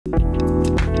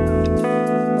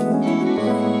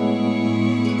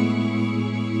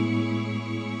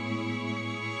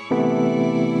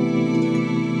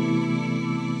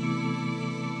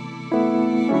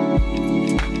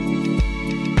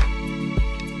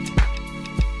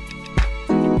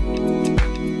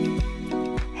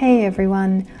Hey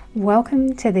everyone,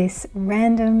 welcome to this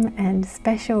random and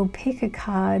special pick a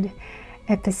card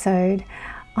episode.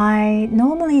 I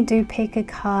normally do pick a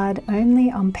card only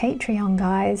on Patreon,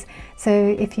 guys, so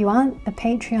if you aren't a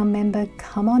Patreon member,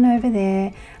 come on over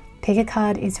there. Pick a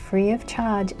card is free of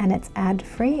charge and it's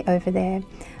ad-free over there.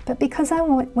 But because I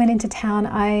went into town,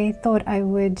 I thought I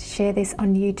would share this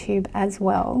on YouTube as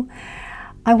well.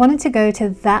 I wanted to go to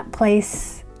that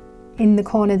place in the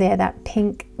corner there, that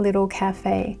pink little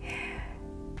cafe.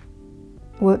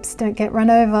 Whoops, don't get run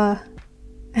over.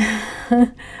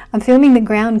 I'm filming the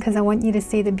ground because I want you to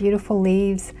see the beautiful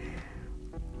leaves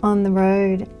on the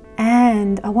road,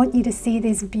 and I want you to see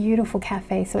this beautiful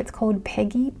cafe. So it's called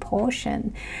Peggy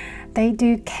Portion. They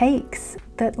do cakes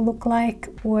that look like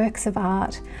works of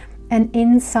art, and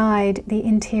inside the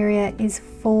interior is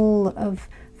full of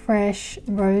fresh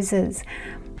roses.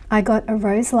 I got a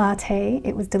rose latte.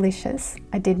 It was delicious.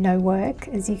 I did no work,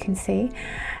 as you can see.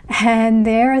 And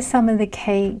there are some of the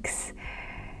cakes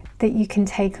that you can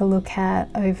take a look at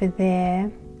over there.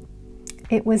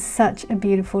 It was such a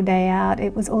beautiful day out.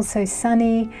 It was also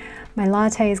sunny. My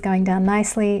latte is going down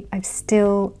nicely. I've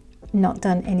still not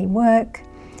done any work.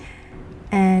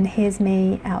 And here's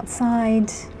me outside,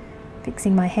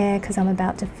 fixing my hair because I'm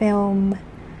about to film.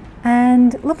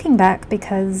 And looking back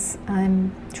because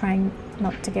I'm trying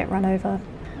not to get run over.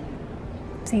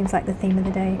 Seems like the theme of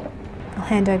the day. I'll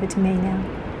hand over to me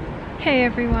now. Hey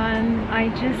everyone, I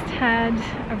just had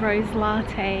a rose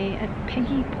latte at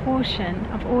Peggy Portion.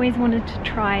 I've always wanted to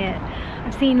try it.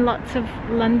 I've seen lots of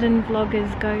London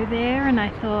vloggers go there and I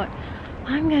thought,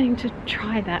 I'm going to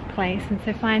try that place, and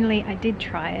so finally I did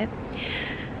try it.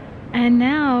 And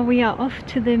now we are off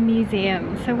to the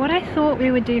museum. So what I thought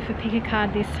we would do for pick a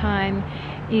card this time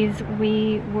is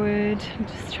we would, I'm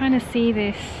just trying to see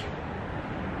this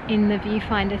in the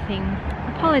viewfinder thing.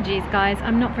 Apologies guys,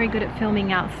 I'm not very good at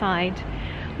filming outside.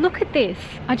 Look at this.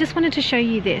 I just wanted to show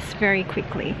you this very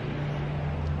quickly.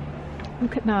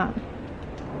 Look at that.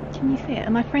 Can you see it?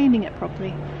 Am I framing it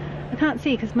properly? I can't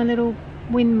see because my little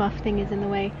wind muff thing is in the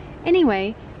way.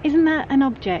 Anyway, isn't that an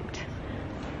object?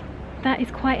 That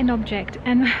is quite an object,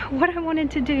 and what I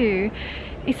wanted to do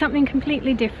is something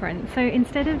completely different. So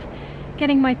instead of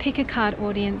getting my pick a card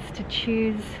audience to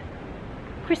choose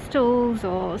crystals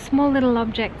or small little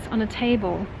objects on a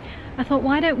table, I thought,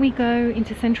 why don't we go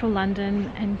into central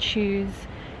London and choose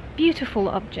beautiful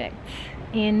objects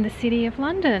in the city of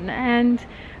London? And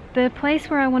the place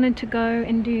where I wanted to go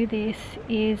and do this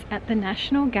is at the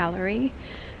National Gallery.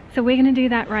 So we're going to do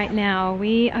that right now.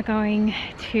 We are going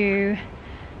to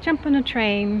jump on a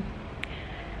train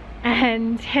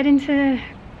and head into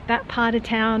that part of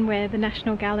town where the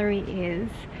National Gallery is,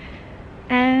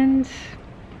 and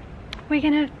we're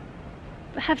gonna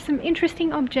have some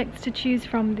interesting objects to choose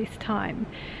from this time.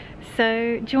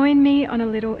 So join me on a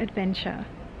little adventure.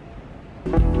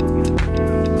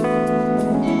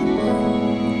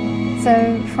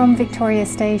 So from Victoria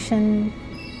Station,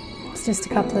 it's just a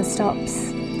couple of stops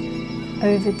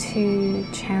over to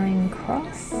Charing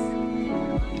Cross.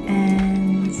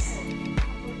 And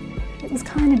it was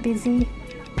kind of busy,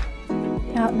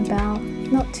 out and about,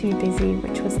 not too busy,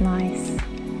 which was nice.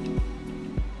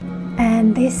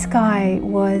 And this guy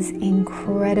was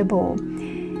incredible.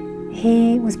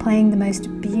 He was playing the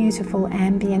most beautiful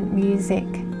ambient music,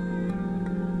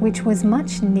 which was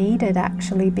much needed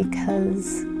actually,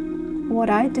 because what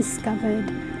I discovered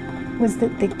was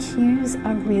that the queues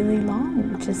are really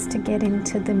long just to get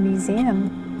into the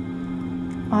museum.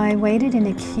 I waited in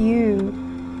a queue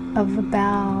of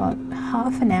about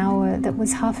half an hour, that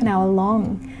was half an hour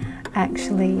long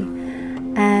actually,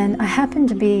 and I happened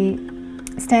to be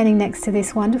standing next to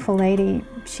this wonderful lady.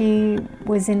 She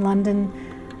was in London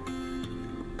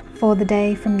for the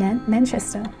day from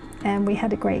Manchester, and we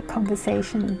had a great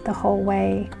conversation the whole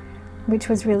way, which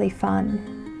was really fun.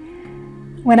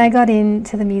 When I got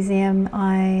into the museum,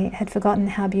 I had forgotten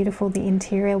how beautiful the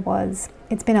interior was.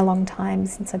 It's been a long time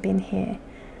since I've been here.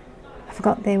 I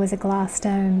forgot there was a glass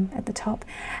dome at the top.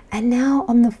 And now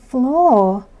on the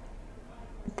floor,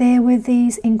 there were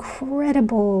these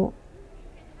incredible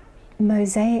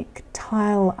mosaic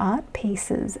tile art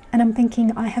pieces. And I'm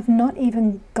thinking, I have not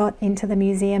even got into the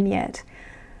museum yet.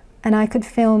 And I could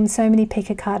film so many pick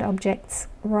a card objects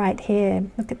right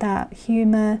here. Look at that,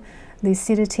 humor,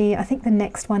 lucidity. I think the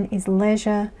next one is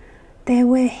leisure. There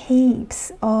were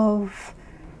heaps of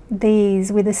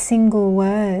these with a single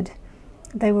word.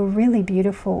 They were really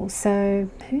beautiful, so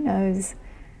who knows,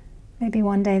 maybe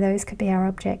one day those could be our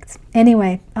objects.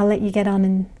 Anyway, I'll let you get on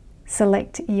and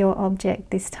select your object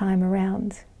this time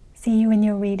around. See you in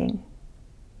your reading.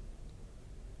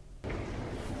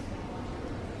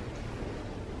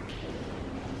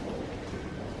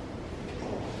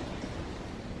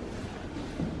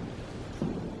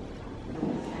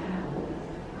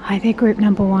 Hi there, group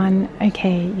number one.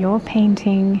 Okay, your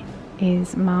painting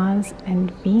is Mars and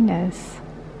Venus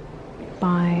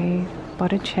by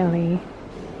Botticelli.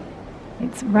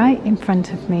 It's right in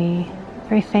front of me.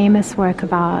 Very famous work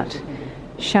of art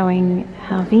showing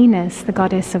how Venus, the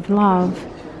goddess of love,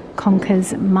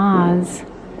 conquers Mars,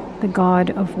 the god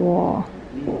of war.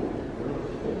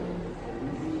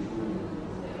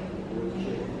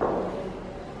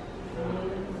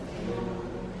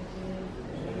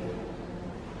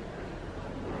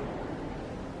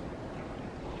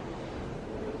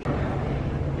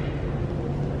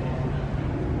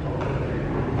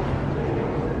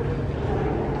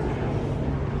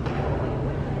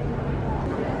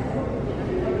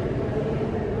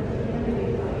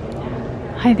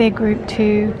 Hi there, group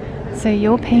two. So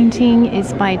your painting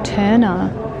is by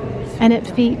Turner and it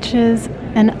features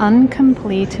an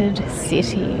uncompleted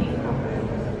city.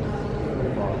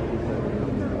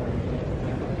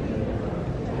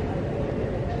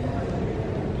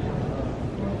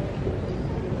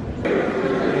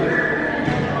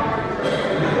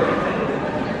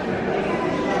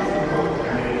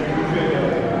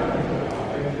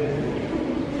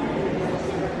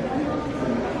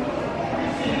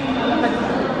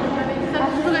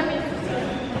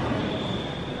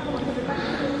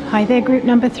 Hi there, group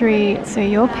number three. So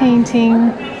your painting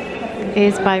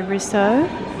is by Rousseau.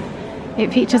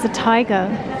 It features a tiger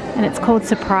and it's called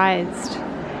Surprised.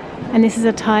 And this is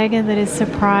a tiger that is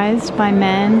surprised by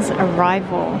man's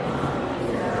arrival.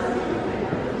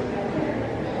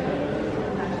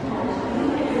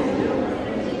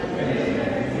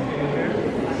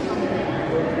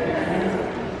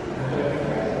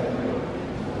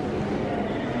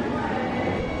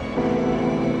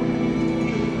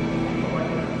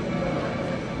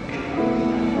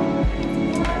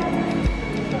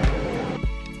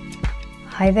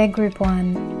 Hi there, group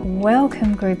one.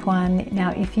 Welcome, group one. Now,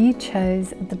 if you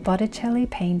chose the Botticelli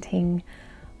painting,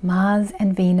 Mars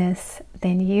and Venus,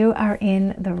 then you are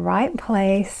in the right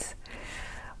place.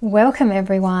 Welcome,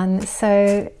 everyone.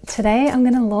 So today I'm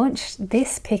going to launch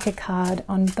this pick a card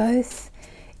on both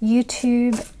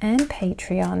YouTube and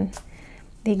Patreon.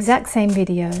 The exact same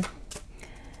video.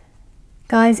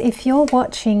 Guys, if you're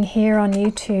watching here on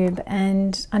YouTube,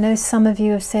 and I know some of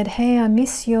you have said, hey, I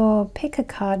miss your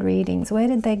pick-a-card readings, where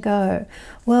did they go?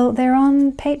 Well, they're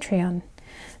on Patreon.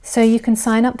 So you can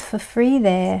sign up for free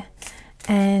there,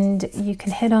 and you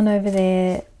can head on over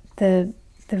there. The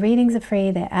readings are free,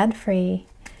 they're ad-free.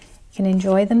 You can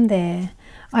enjoy them there.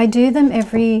 I do them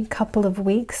every couple of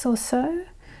weeks or so.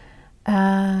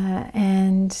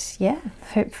 And yeah,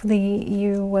 hopefully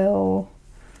you will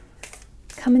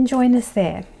come and join us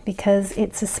there, because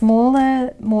it's a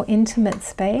smaller, more intimate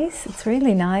space. It's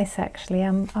really nice, actually.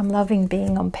 I'm loving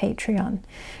being on Patreon.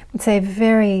 It's a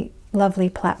very lovely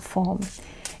platform,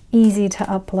 easy to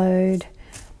upload,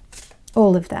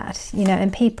 all of that, you know,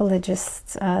 and people are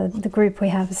just, the group we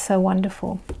have is so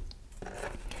wonderful.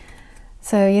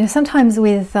 So, you know, sometimes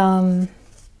with the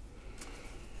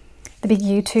big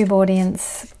YouTube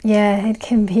audience, yeah, it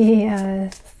can be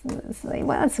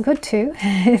well, it's good too.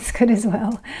 It's good as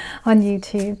well on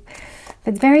YouTube.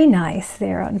 But very nice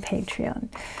there on Patreon.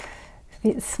 A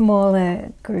bit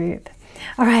smaller group.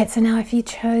 All right, so now if you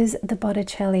chose the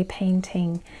Botticelli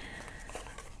painting,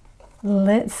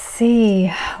 let's see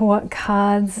what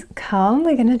cards come.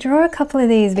 We're going to draw a couple of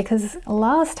these because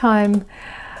last time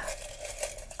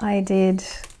I did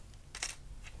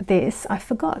this, I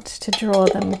forgot to draw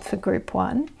them for group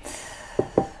one.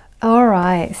 All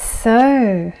right,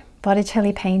 so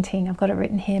Botticelli painting, I've got it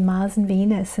written here, Mars and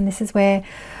Venus, and this is where,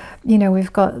 you know,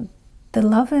 we've got the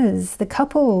lovers, the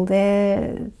couple,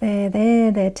 they're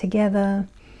together.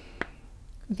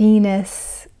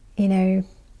 Venus, you know,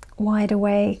 wide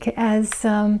awake, as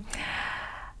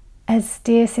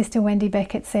dear sister Wendy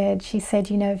Beckett said. She said,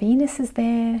 you know, Venus is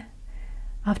there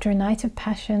after a night of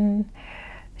passion.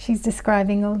 She's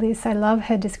describing all this. I love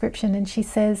her description, and she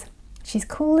says, she's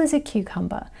cool as a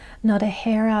cucumber, not a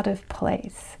hair out of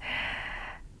place.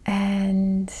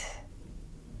 And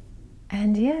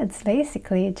yeah, it's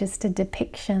basically just a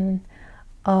depiction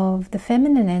of the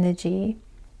feminine energy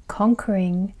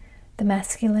conquering the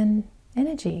masculine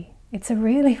energy. It's a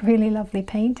really, really lovely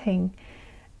painting.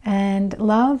 And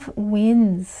love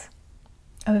wins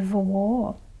over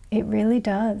war. It really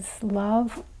does.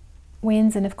 Love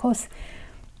wins. And of course,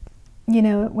 you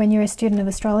know, when you're a student of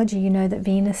astrology, you know that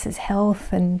Venus is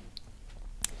health and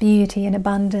beauty and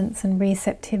abundance and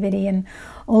receptivity and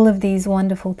all of these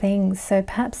wonderful things. So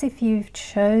perhaps if you've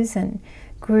chosen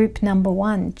group number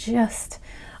one, just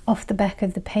off the back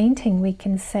of the painting, we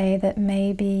can say that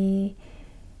maybe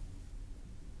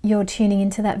you're tuning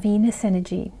into that Venus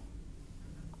energy.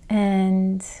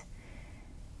 And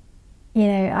you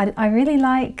know, I really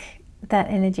like that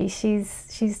energy.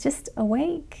 She's just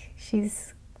awake,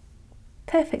 she's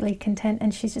perfectly content,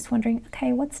 and she's just wondering,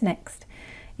 okay, what's next?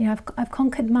 You know, I've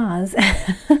conquered Mars.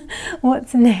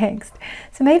 What's next?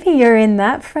 So maybe you're in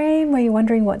that frame where you're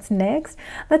wondering what's next.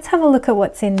 Let's have a look at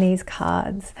what's in these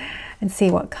cards and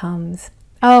see what comes.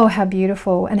 Oh, how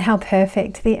beautiful and how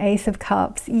perfect. The Ace of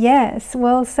Cups. Yes,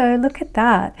 well, so look at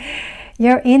that.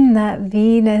 You're in that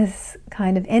Venus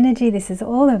kind of energy. This is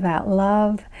all about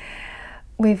love.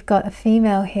 We've got a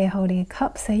female here holding a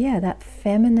cup. So yeah, that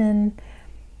feminine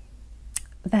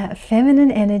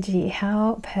energy.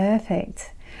 How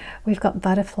perfect. We've got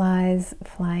butterflies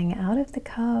flying out of the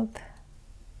cup.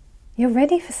 You're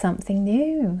ready for something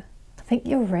new. I think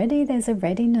you're ready. There's a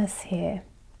readiness here.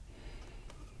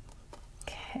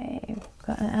 Okay, we've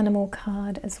got an animal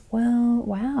card as well.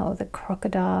 Wow, the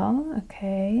crocodile.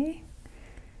 Okay,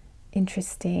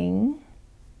 interesting.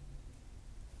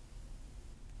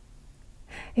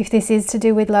 If this is to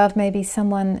do with love, maybe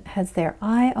someone has their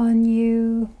eye on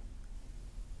you,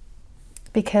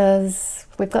 because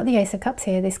we've got the Ace of Cups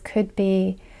here. This could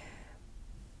be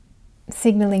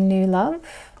signaling new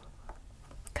love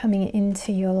coming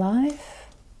into your life.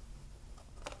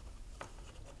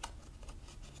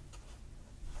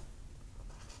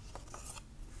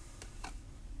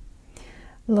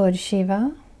 Lord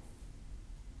Shiva,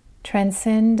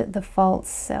 transcend the false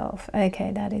self.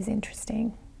 Okay, that is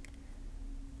interesting.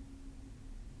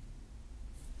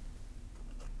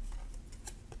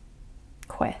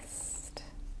 Quest.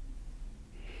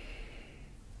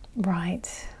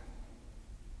 Right.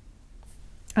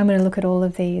 I'm going to look at all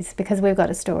of these because we've got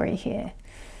a story here.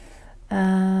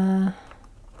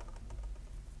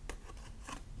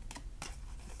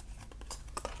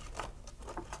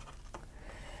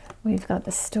 We've got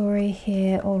the story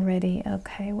here already.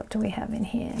 Okay, what do we have in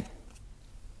here?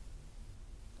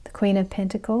 The Queen of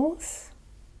Pentacles.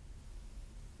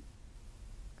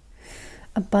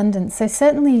 Abundance. So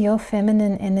certainly your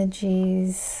feminine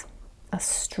energies are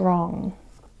strong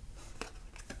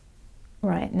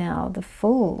right now. The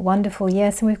Fool. Wonderful.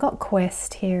 Yes, and we've got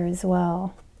Quest here as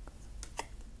well.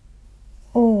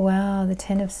 Oh, wow. The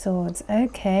Ten of Swords.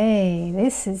 Okay,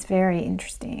 this is very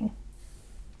interesting.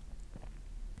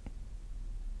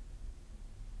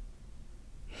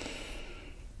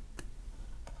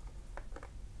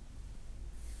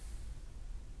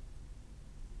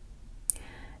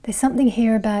 There's something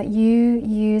here about you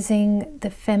using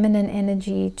the feminine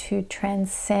energy to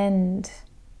transcend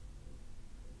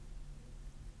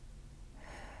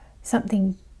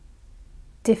something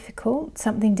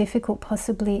difficult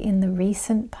possibly in the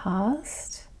recent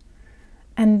past.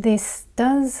 And this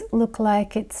does look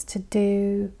like it's to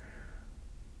do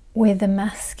with the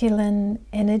masculine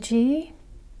energy.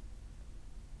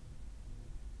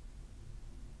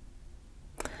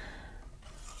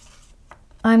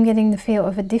 I'm getting the feel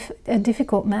of a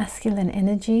difficult masculine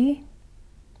energy,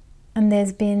 and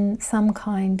there's been some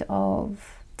kind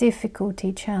of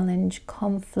difficulty, challenge,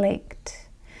 conflict,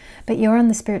 but you're on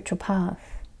the spiritual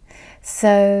path.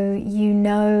 So you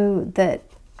know that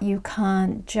you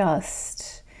can't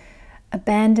just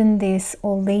abandon this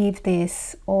or leave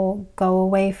this or go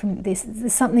away from this.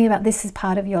 There's something about this is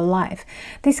part of your life.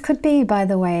 This could be, by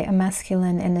the way, a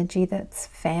masculine energy that's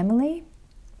family,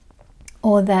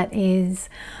 or that is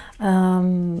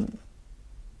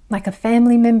like a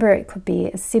family member. It could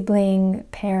be a sibling,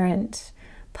 parent,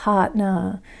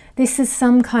 partner. This is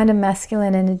some kind of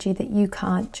masculine energy that you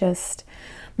can't just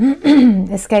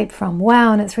escape from.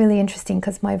 Wow, and it's really interesting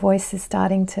because my voice is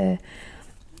starting to,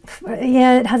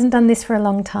 yeah, it hasn't done this for a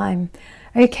long time.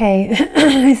 Okay,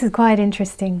 this is quite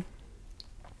interesting.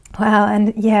 Wow,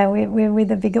 and yeah, we're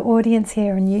with a bigger audience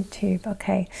here on YouTube.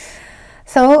 Okay.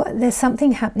 So there's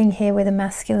something happening here with a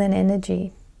masculine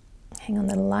energy. Hang on,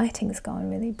 the lighting's gone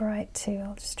really bright too.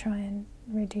 I'll just try and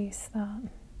reduce that.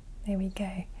 There we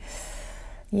go.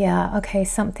 Yeah, okay,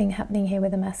 something happening here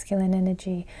with a masculine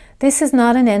energy. This is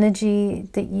not an energy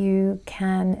that you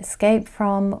can escape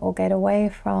from or get away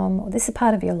from, or this is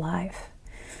part of your life.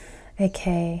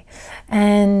 Okay,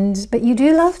 but you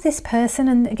do love this person,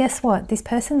 and guess what? This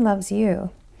person loves you.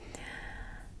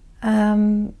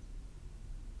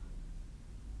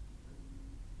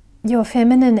 Your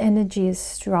feminine energy is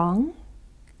strong.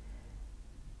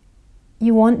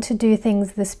 You want to do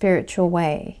things the spiritual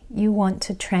way. You want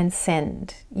to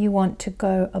transcend. You want to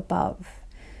go above.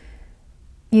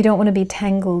 You don't want to be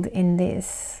tangled in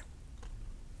this.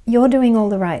 You're doing all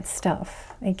the right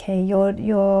stuff, okay?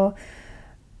 You're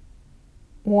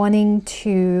wanting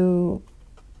to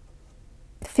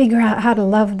figure out how to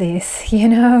love this, you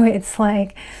know. It's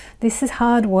like, this is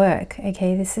hard work,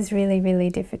 okay? This is really, really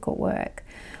difficult work,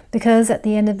 because at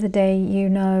the end of the day, you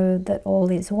know that all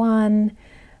is one,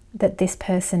 that this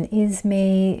person is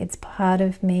me, it's part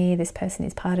of me, this person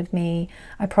is part of me.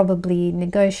 I probably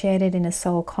negotiated in a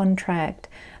soul contract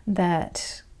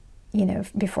that, you know,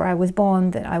 before I was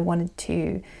born, that I wanted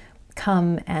to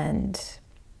come and,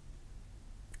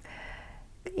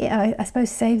 yeah, I suppose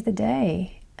save the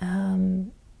day.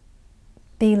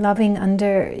 Be loving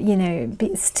under, you know,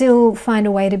 still find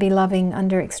a way to be loving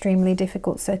under extremely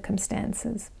difficult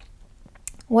circumstances.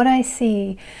 What I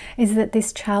see is that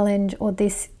this challenge or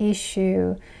this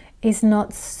issue is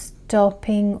not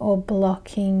stopping or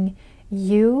blocking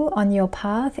you on your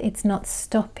path. It's not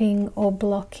stopping or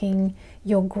blocking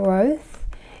your growth.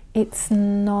 It's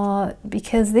not,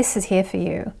 because this is here for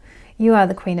you. You are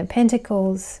the Queen of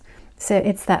Pentacles. So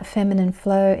it's that feminine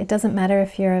flow. It doesn't matter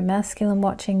if you're a masculine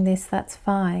watching this, that's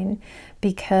fine,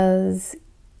 because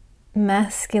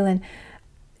masculine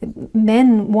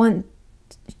men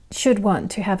should want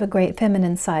to have a great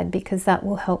feminine side, because that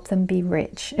will help them be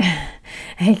rich.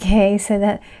 Okay, so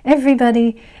that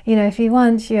everybody, you know, if you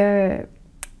want your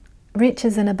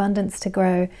riches and abundance to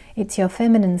grow, it's your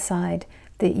feminine side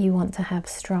that you want to have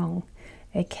strong.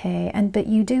 Okay, but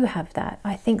you do have that.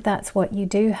 I think that's what you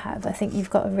do have. I think you've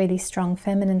got a really strong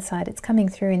feminine side. It's coming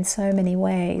through in so many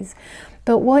ways.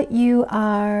 But what you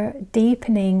are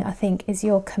deepening, I think, is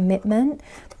your commitment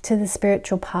to the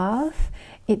spiritual path.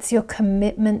 It's your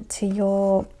commitment to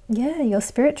your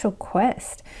spiritual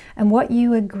quest, and what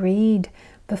you agreed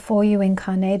before you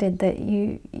incarnated, that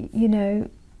you know,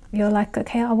 you're like,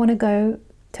 okay, I want to go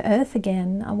to Earth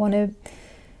again. I want to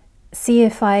see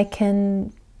if I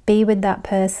can be with that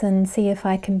person, see if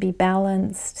I can be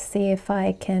balanced, see if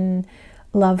I can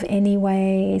love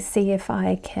anyway, see if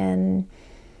I can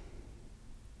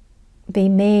be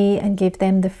me and give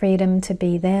them the freedom to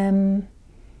be them.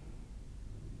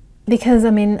 Because,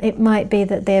 I mean, it might be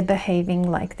that they're behaving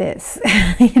like this.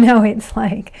 You know, it's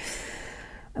like,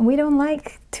 we don't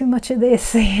like too much of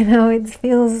this, you know, it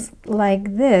feels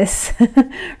like this,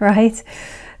 right?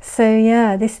 So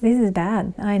yeah, this is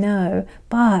bad, I know,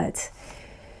 but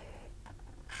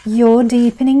you're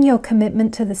deepening your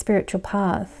commitment to the spiritual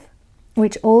path,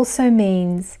 which also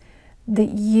means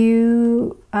that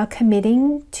you are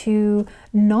committing to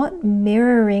not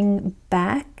mirroring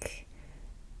back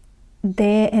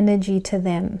their energy to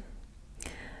them.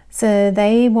 So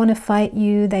they want to fight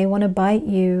you, they want to bite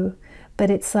you,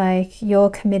 but it's like you're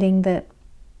committing that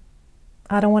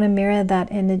I don't want to mirror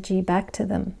that energy back to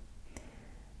them.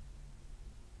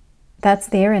 That's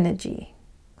their energy.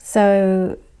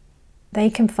 So they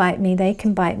can fight me, they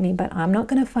can bite me, but I'm not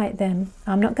going to fight them.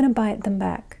 I'm not going to bite them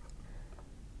back.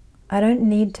 I don't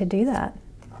need to do that,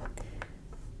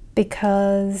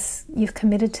 because you've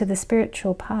committed to the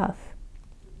spiritual path,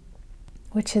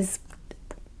 which is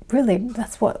really,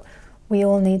 that's what we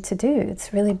all need to do.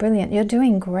 It's really brilliant. You're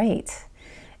doing great,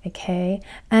 okay?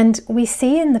 And we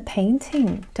see in the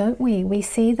painting, don't we? We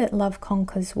see that love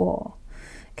conquers war.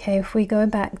 Okay, if we go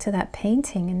back to that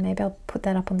painting, and maybe I'll put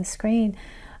that up on the screen,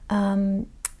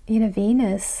 you know,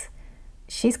 Venus,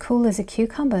 she's cool as a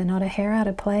cucumber, not a hair out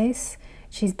of place.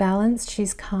 She's balanced,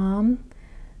 she's calm.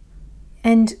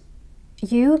 And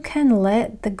you can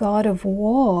let the god of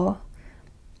war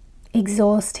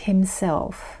exhaust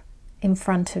himself in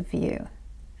front of you,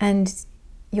 and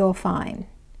you're fine,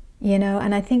 you know.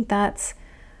 And I think that's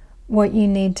what you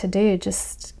need to do.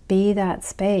 Just be that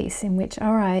space in which,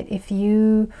 all right, if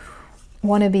you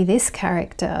want to be this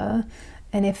character,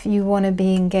 and if you want to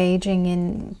be engaging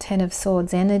in Ten of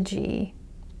Swords energy,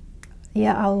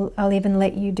 yeah, I'll even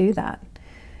let you do that,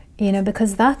 you know,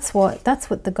 because that's what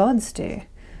the gods do.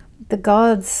 The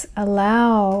gods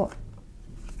allow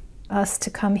us to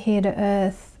come here to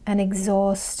Earth and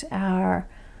exhaust our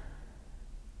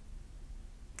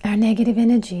negative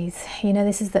energies. You know,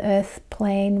 this is the Earth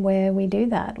plane where we do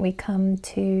that. We come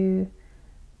to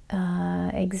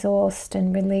exhaust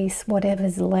and release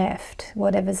whatever's left,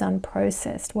 whatever's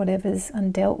unprocessed, whatever's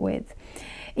undealt with.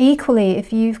 Equally,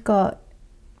 if you've got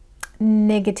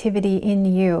negativity in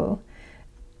you,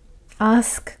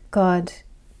 ask God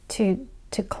to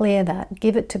clear that.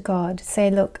 Give it to God. Say,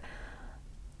 look,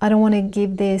 I don't want to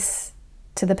give this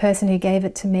to the person who gave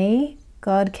it to me.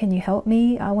 God, can you help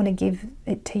me? I want to give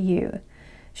it to you.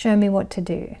 Show me what to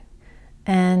do.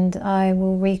 And I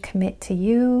will recommit to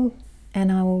you,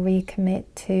 and I will recommit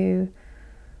to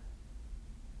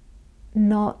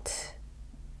not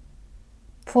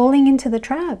falling into the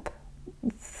trap.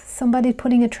 Somebody's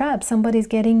putting a trap. Somebody's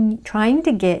trying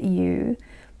to get you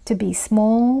to be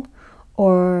small,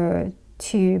 or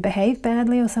to behave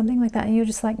badly or something like that, and you're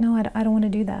just like, no, I don't want to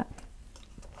do that.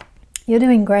 You're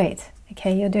doing great,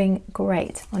 okay? You're doing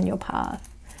great on your path.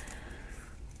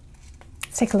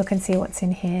 Let's take a look and see what's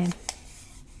in here.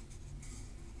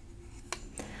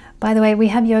 By the way, we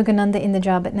have Yogananda in the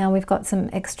jar, but now we've got some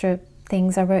extra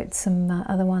things. I wrote some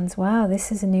other ones. Wow,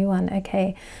 this is a new one.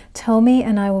 Okay. Tell me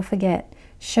and I will forget.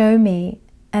 Show me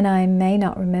and I may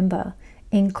not remember.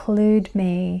 Include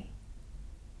me.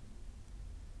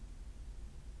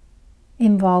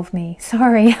 Involve me.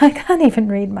 Sorry, I can't even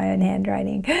read my own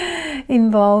handwriting.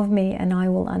 Involve me and I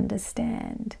will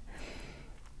understand.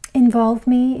 Involve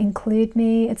me, include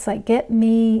me. It's like, get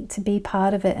me to be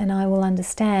part of it and I will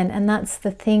understand. And that's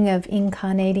the thing of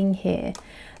incarnating here.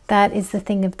 That is the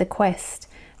thing of the quest,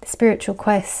 the spiritual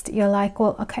quest. You're like,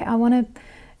 well, okay, I want to,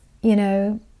 you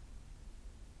know,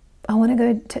 I want to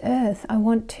go to earth. I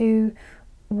want to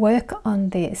work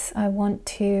on this. I want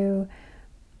to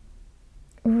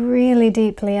really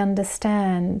deeply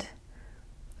understand,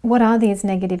 what are these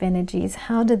negative energies?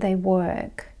 How do they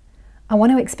work? I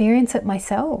want to experience it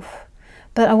myself,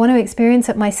 but I want to experience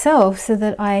it myself so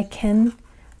that I can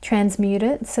transmute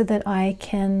it, so that I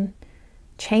can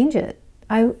change it.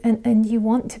 And you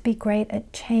want to be great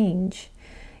at change,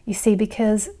 you see,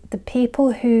 because the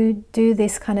people who do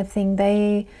this kind of thing,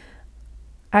 they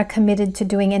are committed to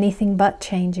doing anything but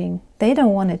changing. They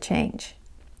don't want to change.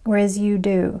 Whereas you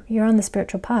do. You're on the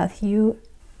spiritual path. You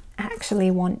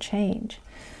actually want change.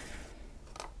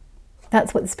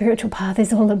 That's what the spiritual path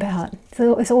is all about.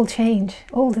 So it's all change,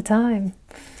 all the time.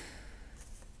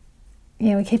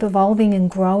 You know, we keep evolving and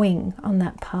growing on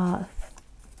that path.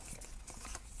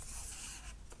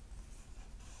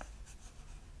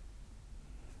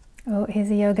 Oh, here's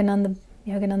a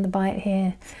Yogananda bite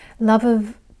here. Love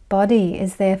of body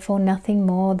is therefore nothing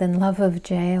more than love of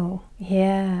jail.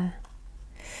 Yeah.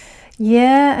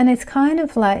 Yeah, and it's kind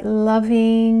of like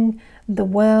loving the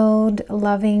world,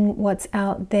 loving what's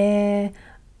out there,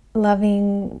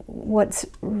 loving what's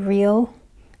real,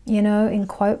 you know, in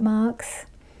quote marks.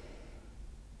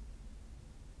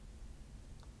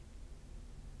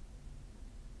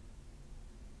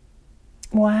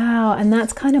 Wow, and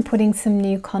that's kind of putting some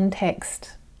new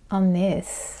context on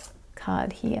this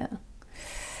card here.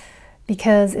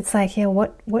 Because it's like, yeah,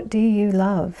 what do you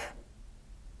love?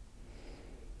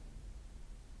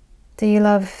 Do you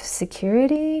love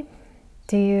security?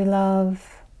 Do you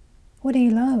love, what do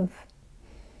you love?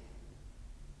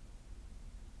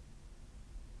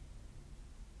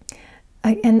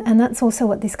 And that's also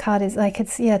what this card is like.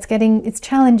 It's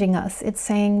challenging us. It's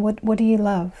saying, what do you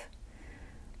love?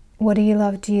 What do you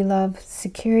love? Do you love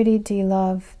security? Do you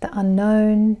love the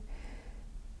unknown?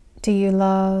 Do you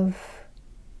love,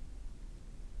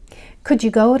 could you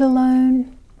go it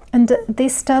alone? And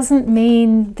this doesn't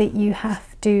mean that you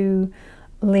have to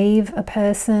leave a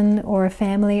person or a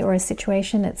family or a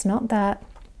situation. It's not that.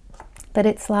 But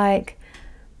it's like,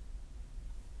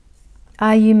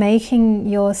 are you making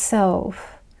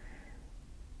yourself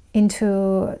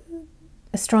into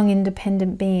a strong,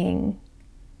 independent being?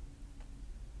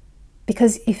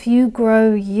 Because if you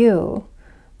grow you,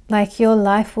 like your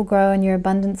life will grow and your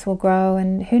abundance will grow,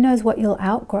 and who knows what you'll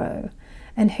outgrow,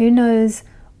 and who knows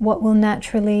what will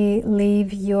naturally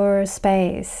leave your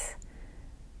space.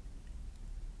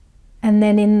 And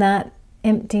then in that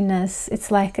emptiness,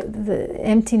 it's like the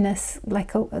emptiness,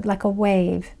 like a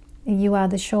wave. You are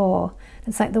the shore.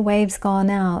 It's like the wave's gone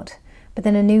out, but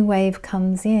then a new wave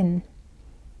comes in.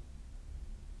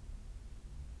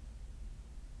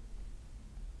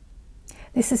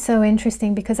 This is so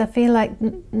interesting because I feel like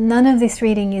none of this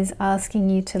reading is asking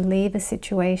you to leave a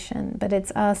situation, but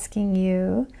it's asking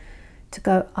you to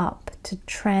go up, to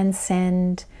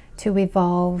transcend, to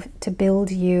evolve, to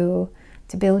build you,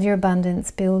 to build your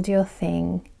abundance, build your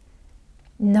thing.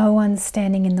 No one's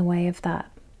standing in the way of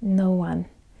that. No one.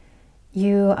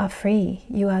 You are free.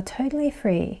 You are totally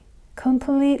free,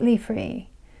 completely free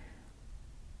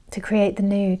to create the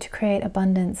new, to create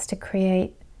abundance, to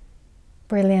create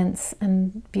brilliance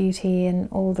and beauty and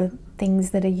all the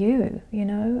things that are you, you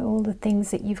know, all the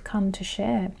things that you've come to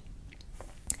share.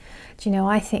 Do you know,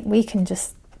 I think we can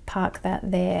just park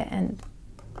that there and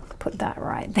put that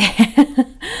right there.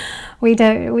 we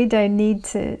don't need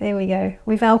to, there we go.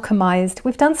 We've alchemized.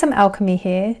 We've done some alchemy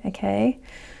here, okay?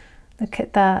 Look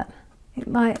at that.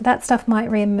 That stuff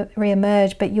might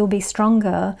re-emerge, but you'll be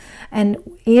stronger. And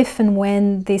if and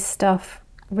when this stuff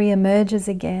re-emerges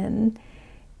again,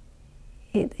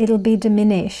 it'll be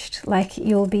diminished, like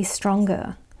you'll be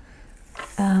stronger.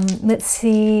 Let's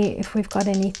see if we've got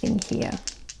anything here.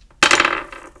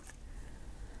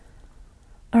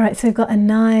 All right, so we've got a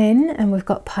 9 and we've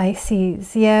got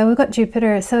Pisces. Yeah, we've got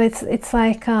Jupiter. So it's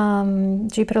like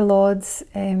Jupiter Lord's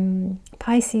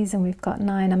Pisces, and we've got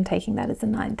 9. I'm taking that as the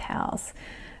 9th house.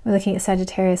 We're looking at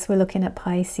Sagittarius, we're looking at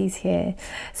Pisces here.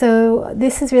 So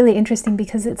this is really interesting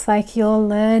because it's like you're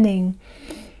learning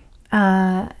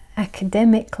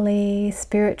academically,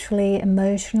 spiritually,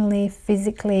 emotionally,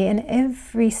 physically, in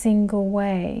every single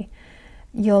way.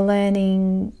 You're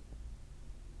learning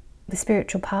the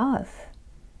spiritual path,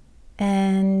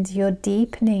 and you're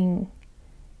deepening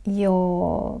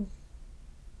your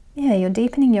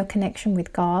connection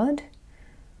with God.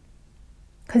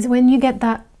 Because when you get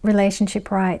that relationship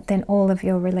right, then all of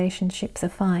your relationships are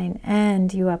fine,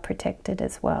 and you are protected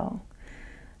as well.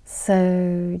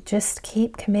 So just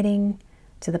keep committing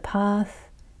to the path,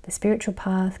 the spiritual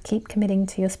path. Keep committing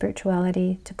to your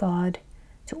spirituality, to God,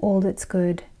 to all that's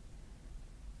good,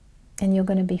 and you're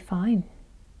going to be fine.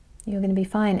 You're going to be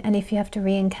fine. And if you have to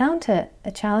re-encounter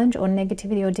a challenge or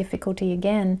negativity or difficulty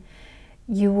again,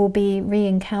 you will be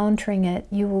re-encountering it.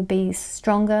 You will be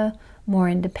stronger, more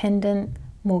independent,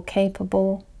 more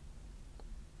capable.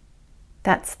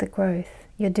 That's the growth.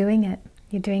 You're doing it.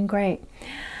 You're doing great.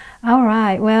 All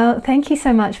right. Well, thank you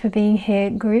so much for being here,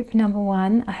 group number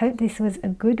 1. I hope this was a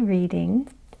good reading.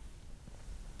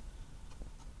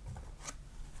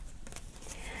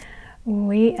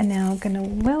 We are now going to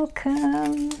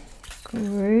welcome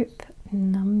group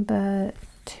number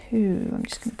 2. I'm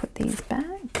just going to put these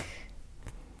back.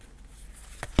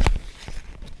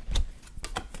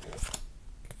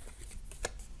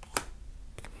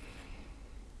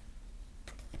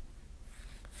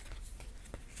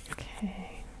 Okay.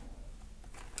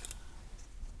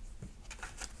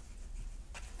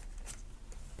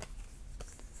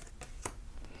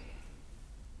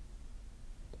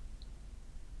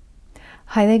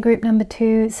 Hi there, group number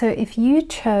 2. So if you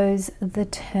chose the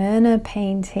Turner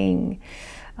painting,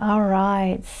 all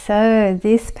right, so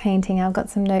this painting, I've got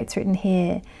some notes written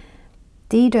here.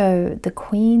 Dido, the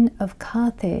Queen of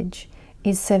Carthage,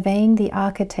 is surveying the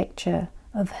architecture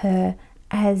of her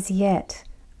as yet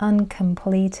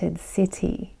uncompleted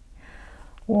city.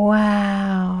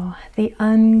 Wow, the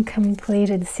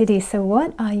uncompleted city. So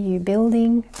what are you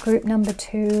building, group number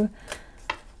 2?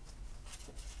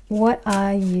 What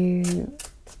are you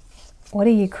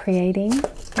creating?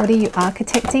 What are you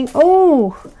architecting?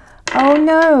 Oh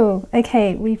no.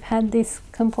 Okay, we've had this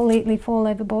completely fall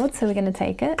overboard, so we're going to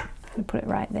take it. We'll put it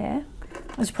right there.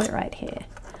 I'll just put it right here.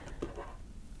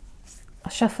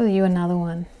 I'll shuffle you another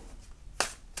one.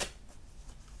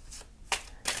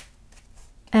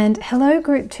 And hello,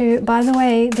 group 2. By the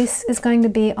way, this is going to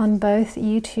be on both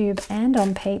YouTube and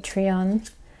on Patreon.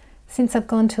 Since I've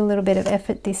gone to a little bit of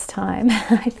effort this time,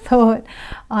 I thought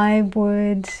I'd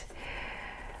put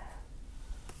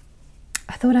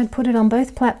it on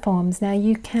both platforms. Now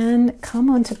you can come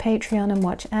onto Patreon and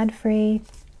watch ad-free.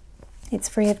 It's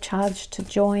free of charge to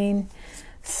join,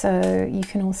 so you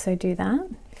can also do that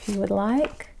if you would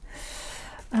like.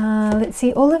 Let's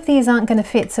see, all of these aren't going to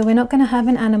fit, so we're not going to have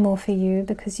an animal for you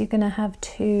because you're going to have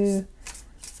 2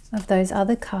 of those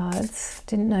other cards.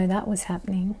 Didn't know that was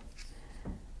happening.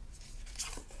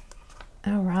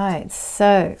 All right,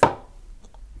 so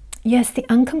yes, the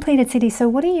uncompleted city. So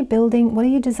what are you building? What are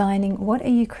you designing? What are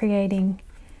you creating?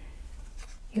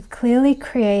 You're clearly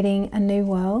creating a new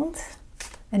world,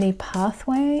 a new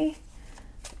pathway,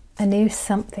 a new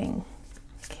something.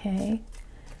 Okay,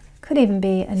 could even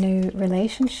be a new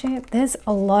relationship. There's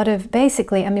a lot of,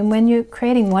 basically, I mean, when you're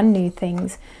creating one new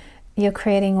things, you're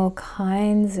creating all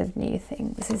kinds of new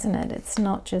things, isn't it? It's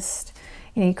not just,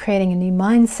 you know, you're creating a new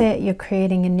mindset, you're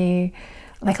creating a new,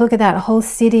 like, look at that, a whole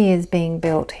city is being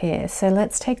built here. So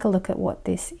let's take a look at what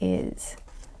this is.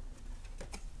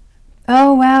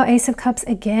 Oh wow, Ace of Cups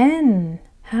again.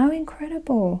 How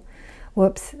incredible.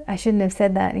 Whoops, I shouldn't have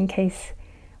said that in case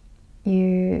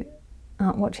you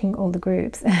aren't watching all the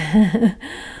groups.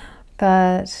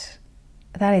 But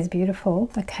that is beautiful.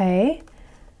 Okay,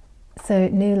 so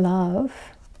new love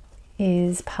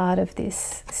is part of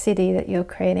this city that you're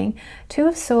creating. 2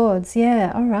 of Swords,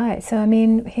 yeah, all right. So I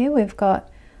mean, here we've got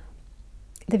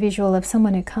the visual of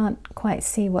someone who can't quite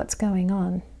see what's going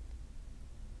on.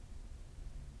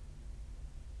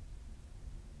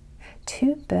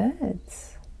 2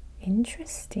 birds,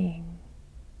 interesting.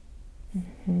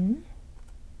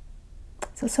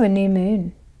 It's also a new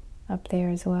moon up there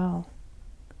as well.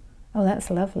 Oh, that's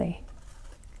lovely.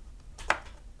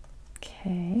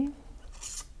 Okay.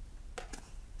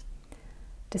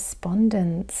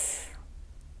 Despondence.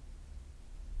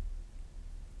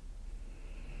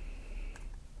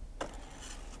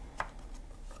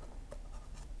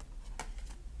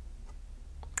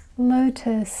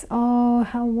 Lotus. Oh,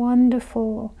 how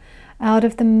wonderful. Out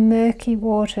of the murky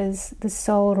waters, the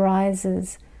soul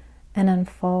rises and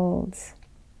unfolds.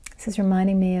 This is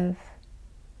reminding me of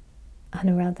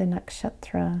Anuradha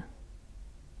Nakshatra.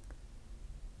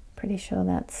 Pretty sure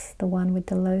that's the one with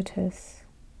the lotus.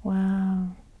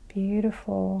 Wow,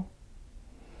 beautiful.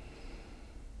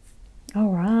 All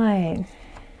right.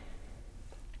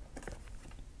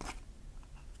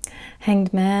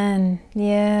 Hanged Man.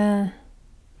 Yeah,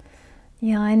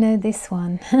 I know this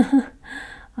one.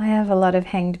 I have a lot of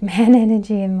Hanged Man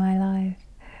energy in my life.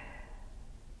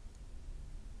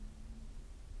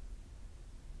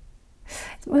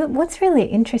 What's really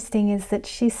interesting is that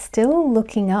she's still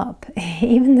looking up,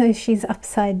 even though she's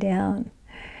upside down.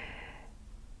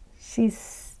 She's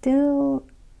still,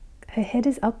 her head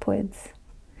is upwards,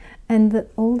 and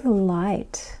all the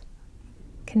light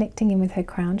connecting in with her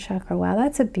crown chakra. Wow,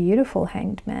 that's a beautiful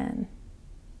Hanged Man.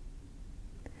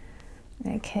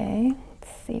 Okay,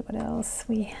 let's see what else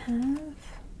we have.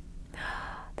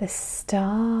 The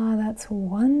star, that's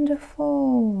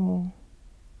wonderful.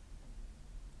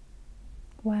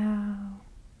 Wow.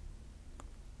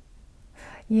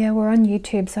 Yeah, we're on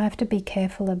YouTube, so I have to be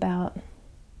careful about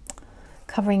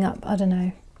covering up, I don't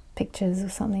know, pictures or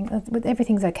something.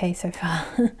 Everything's okay so far.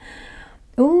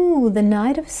 Ooh, the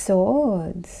Knight of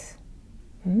Swords.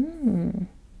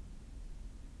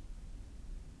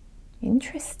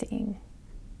 Interesting.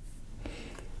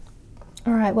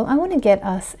 All right, well, I want to get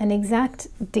us an exact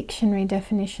dictionary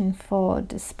definition for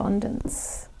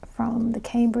despondence from the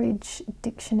Cambridge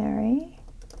Dictionary.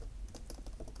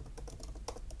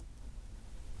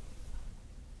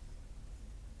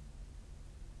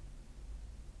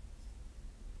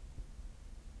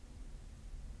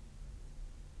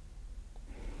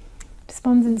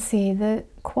 Despondency, the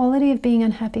quality of being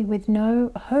unhappy with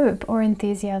no hope or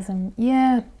enthusiasm.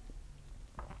 Yeah.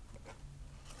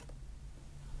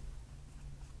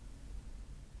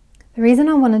 The reason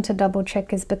I wanted to double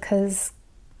check is because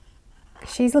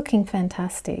she's looking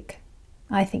fantastic.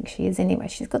 I think she is anyway.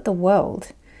 She's got the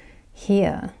world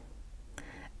here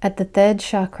at the third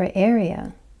chakra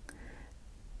area.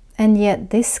 And yet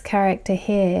this character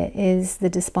here is the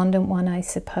despondent one, I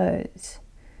suppose.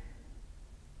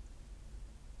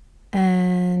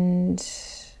 And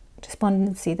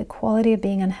despondency, the quality of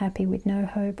being unhappy with no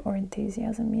hope or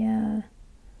enthusiasm. Yeah.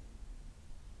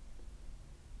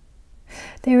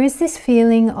 There is this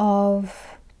feeling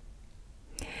of,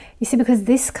 you see, because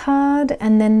this card,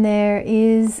 and then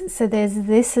there's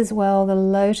this as well, the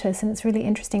lotus, and it's really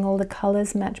interesting, all the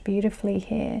colors match beautifully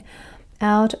here.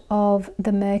 Out of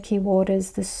the murky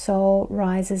waters, the soul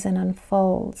rises and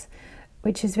unfolds,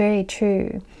 which is very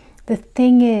true. The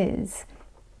thing is,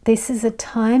 this is a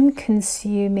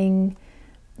time-consuming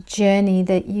journey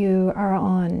that you are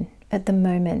on at the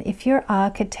moment. If you're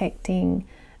architecting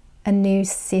a new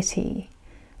city,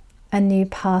 a new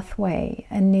pathway,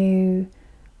 a new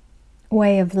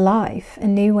way of life, a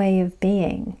new way of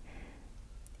being,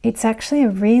 it's actually a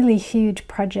really huge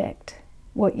project,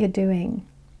 what you're doing.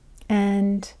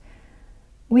 And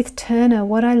with Turner,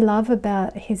 what I love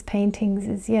about his paintings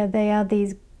is, yeah, they are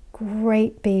these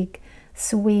great big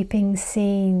sweeping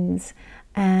scenes,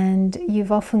 and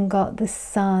you've often got the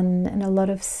sun and a lot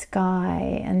of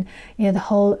sky and, you know, the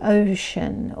whole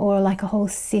ocean, or like a whole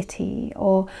city,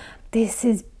 or this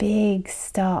is big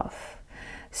stuff.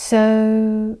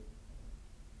 So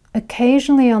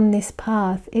occasionally on this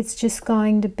path, it's just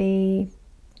going to be,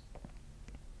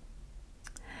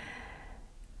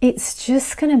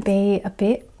 a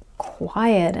bit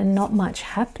quiet and not much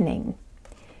happening,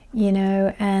 you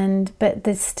know, but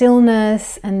there's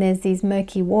stillness, and there's these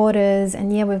murky waters,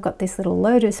 and yeah, we've got this little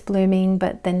lotus blooming,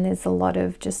 but then there's a lot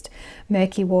of just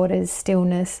murky waters,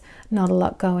 stillness, not a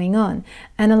lot going on,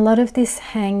 and a lot of this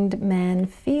Hanged Man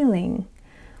feeling.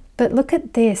 But look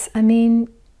at this, I mean,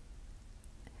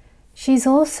 she's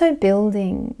also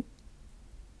building,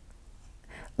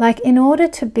 like, in order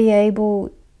to be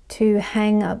able to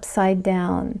hang upside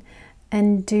down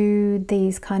and do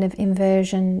these kind of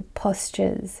inversion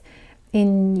postures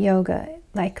in yoga,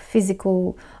 like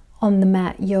physical on the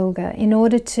mat yoga, in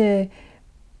order to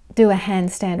do a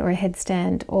handstand or a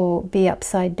headstand or be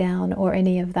upside down or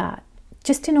any of that,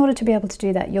 just in order to be able to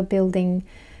do that, you're building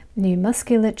new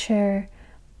musculature,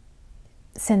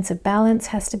 sense of balance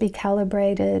has to be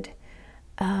calibrated,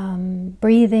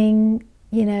 breathing,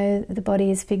 you know, the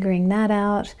body is figuring that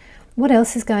out. What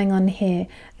else is going on here?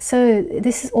 So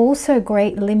this is also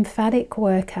great lymphatic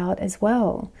workout as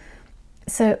well.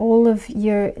 So all of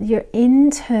your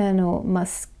internal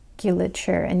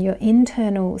musculature and your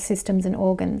internal systems and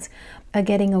organs are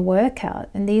getting a workout.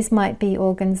 And these might be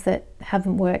organs that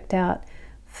haven't worked out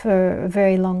for a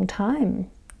very long time.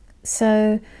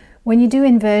 So when you do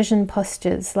inversion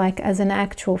postures, like as an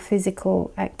actual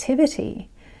physical activity,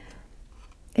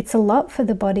 it's a lot for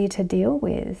the body to deal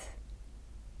with.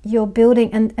 You're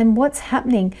building, and what's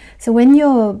happening, so when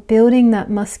you're building that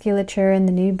musculature and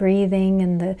the new breathing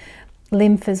and the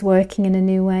lymph is working in a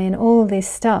new way and all this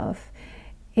stuff,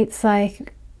 it's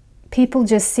like people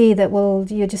just see that, well,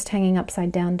 you're just hanging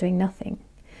upside down doing nothing.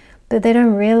 But they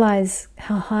don't realize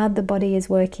how hard the body is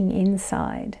working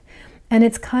inside. And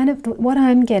it's kind of, what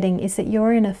I'm getting is that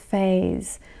you're in a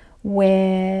phase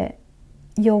where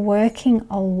you're working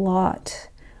a lot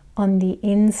on the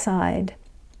inside,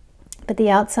 but the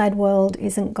outside world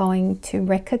isn't going to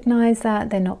recognize that.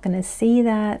 They're not going to see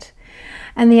that.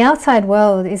 And the outside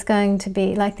world is going to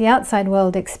be like, the outside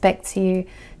world expects you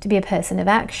to be a person of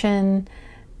action.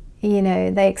 You know,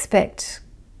 they expect,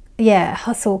 yeah,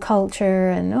 hustle culture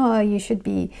and, oh, you should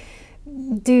be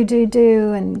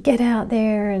do and get out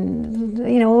there and,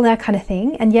 you know, all that kind of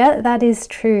thing. And yeah, that is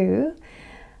true.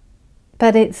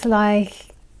 But it's like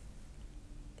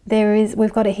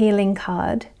we've got a healing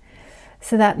card.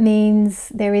 So that means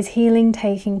there is healing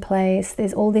taking place.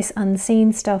 There's all this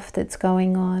unseen stuff that's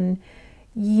going on.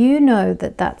 You know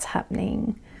that that's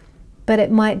happening, but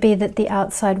it might be that the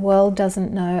outside world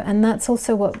doesn't know. And that's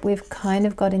also what we've kind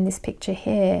of got in this picture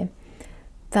here,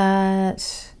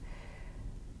 that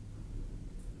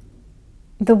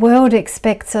the world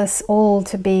expects us all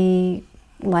to be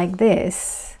like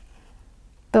this,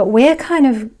 but we're kind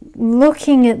of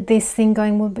looking at this thing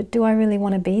going, well, but do I really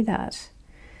want to be that?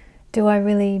 Do I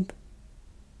really,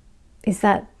 is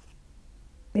that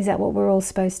what we're all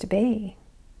supposed to be?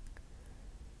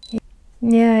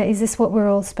 Yeah, is this what we're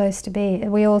all supposed to be? Are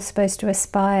we all supposed to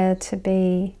aspire to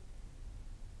be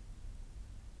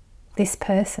this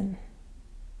person?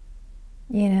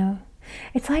 You know,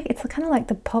 it's kind of like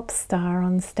the pop star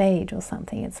on stage or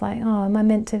something. It's like, oh, am I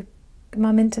meant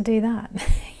to do that?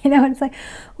 You know, it's like,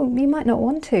 well, you might not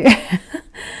want to.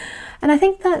 And I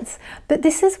think but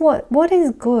this is what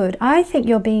is good. I think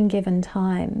you're being given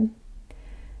time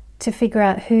to figure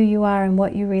out who you are and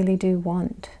what you really do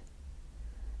want.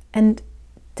 And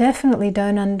definitely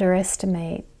don't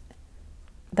underestimate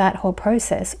that whole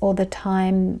process or the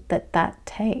time that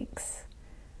takes.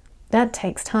 That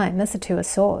takes time. That's the Two of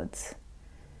Swords.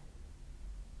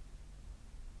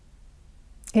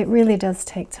 It really does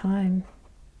take time.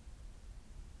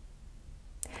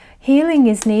 Healing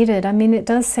is needed. I mean, it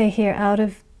does say here, out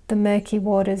of the murky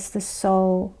waters, the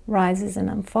soul rises and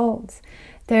unfolds.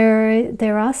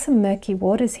 There are some murky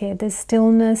waters here. There's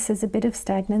stillness, there's a bit of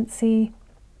stagnancy.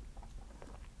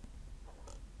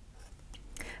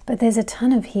 But there's a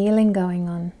ton of healing going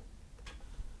on.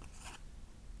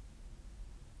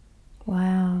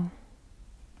 Wow.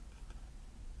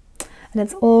 And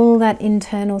it's all that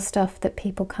internal stuff that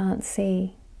people can't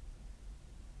see.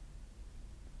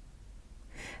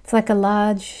 It's like a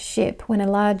large ship.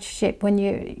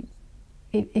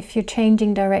 If you're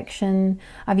changing direction,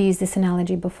 I've used this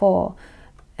analogy before,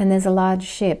 and there's a large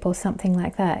ship or something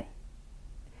like that,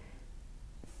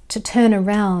 to turn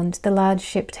around, the large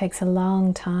ship takes a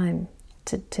long time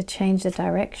to change the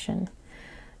direction.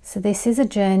 So this is a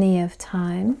journey of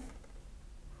time.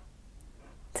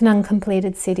 It's an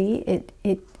uncompleted city.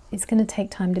 It's going to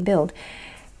take time to build.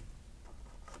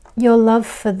 Your love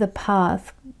for the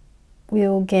path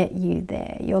will get you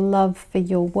there. Your love for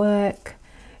your work,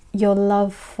 your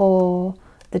love for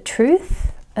the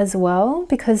truth as well,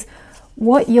 because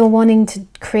what you're wanting to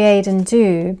create and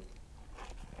do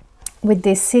with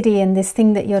this city and this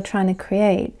thing that you're trying to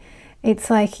create, it's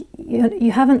like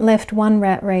you haven't left one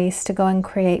rat race to go and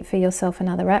create for yourself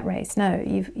another rat race. No,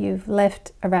 you've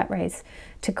left a rat race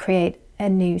to create a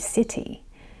new city,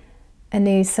 a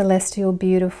new celestial,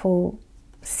 beautiful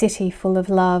city full of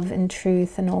love and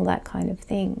truth and all that kind of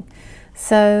thing.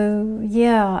 So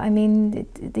yeah, I mean,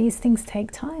 these things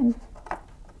take time.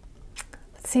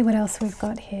 Let's see what else we've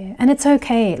got here. And it's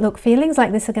okay. Look, feelings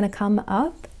like this are going to come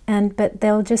up, but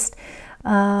they'll just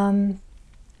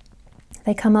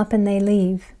they come up and they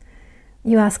leave.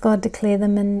 You ask God to clear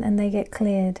them and they get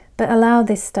cleared. But allow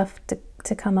this stuff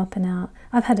to come up and out.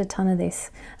 I've had a ton of this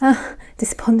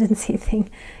despondency thing.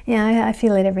 Yeah, I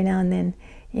feel it every now and then.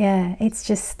 Yeah, it's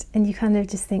just, and you kind of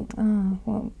just think, oh,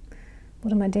 well,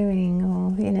 what am I doing?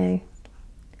 Or, you know,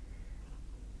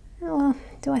 oh, well,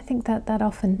 do I think that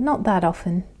often? Not that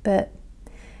often, but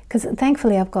because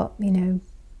thankfully I've got, you know,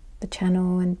 the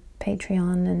channel and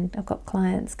Patreon, and I've got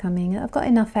clients coming. I've got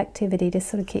enough activity to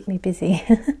sort of keep me busy.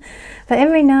 But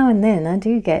every now and then I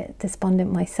do get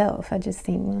despondent myself. I just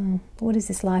think, what is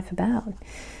this life about?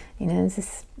 You know,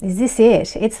 is this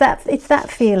it? It's that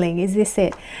feeling. Is this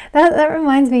it? That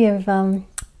reminds me of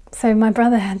so my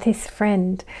brother had this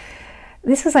friend.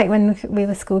 This was like when we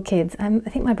were school kids. I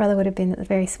think my brother would have been a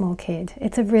very small kid.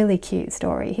 It's a really cute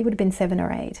story. He would have been 7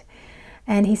 or 8.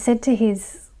 And he said to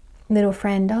his little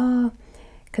friend,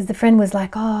 because the friend was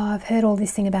like, I've heard all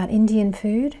this thing about Indian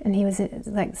food. And he was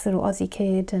like this little Aussie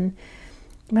kid. And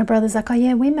my brother's like, oh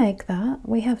yeah, we make that.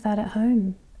 We have that at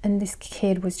home. And this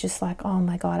kid was just like, oh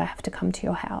my God, I have to come to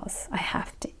your house. I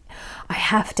have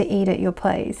to eat at your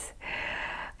place.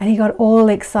 And he got all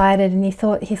excited, and he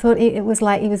thought it was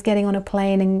like he was getting on a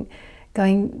plane and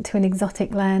going to an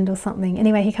exotic land or something.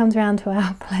 Anyway, he comes round to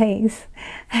our place,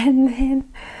 and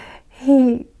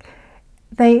then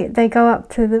they go up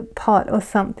to the pot or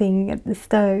something at the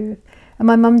stove, and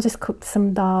my mum just cooked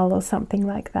some dal or something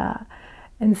like that.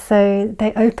 And so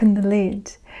they opened the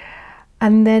lid,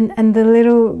 and the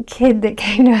little kid that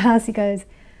came to our house, he goes,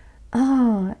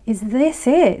 oh, is this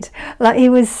it? Like, he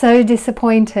was so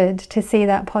disappointed to see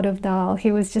that pot of dal.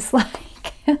 He was just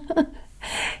like,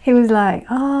 he was like,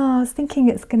 oh, I was thinking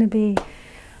it's going to be,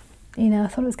 you know, I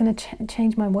thought it was going to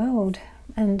change my world.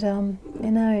 And,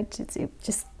 you know, it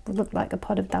just looked like a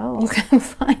pot of dal. I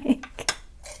was like,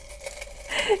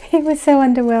 he was so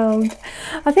underwhelmed.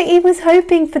 I think he was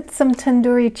hoping for some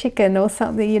tandoori chicken or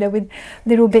something, you know, with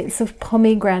little bits of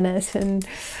pomegranate and,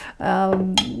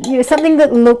 you know, something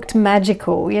that looked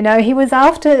magical. You know, he was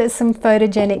after some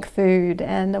photogenic food,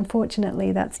 and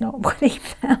unfortunately that's not what he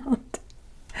found.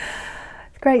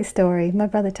 Great story. My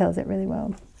brother tells it really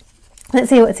well. Let's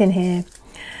see what's in here.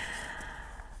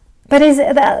 But is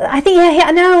that, I think, yeah,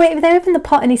 no, they opened the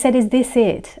pot and he said, is this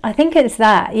it? I think it's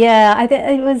that. Yeah, I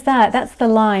think it was that. That's the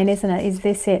line, isn't it? Is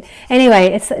this it? Anyway,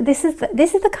 this is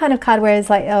the kind of card where it's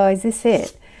like, oh, is this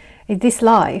it? Is this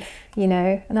life? You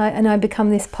know, and I become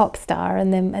this pop star,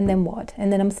 and then what?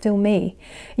 And then I'm still me.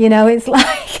 You know, it's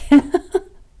like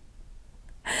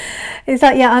it's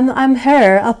like, yeah, I'm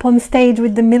her up on stage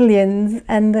with the millions,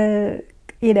 and the,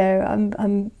 you know,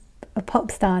 I'm a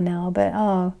pop star now, but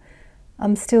oh,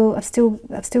 I'm still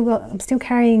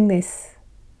carrying this.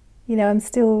 You know, I'm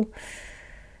still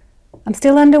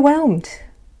underwhelmed.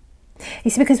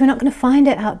 You see, because we're not going to find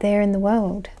it out there in the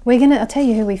world. I'll tell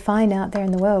you who we find out there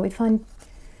in the world. We find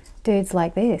dudes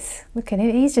like this. Look at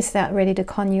him. He's just out ready to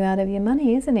con you out of your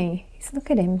money, isn't he? Look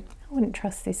at him. I wouldn't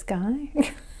trust this guy.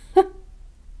 Look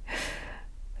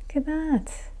at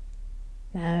that.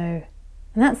 No. And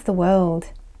that's the world.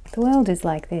 The world is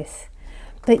like this.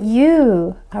 But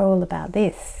you are all about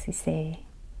this, you see.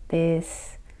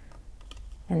 This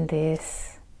and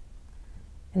this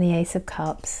and the Ace of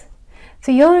Cups.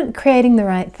 So you're creating the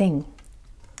right thing.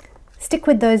 Stick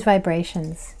with those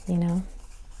vibrations, you know.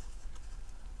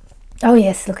 Oh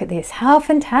yes, look at this. How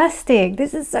fantastic.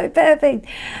 This is so perfect.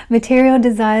 Material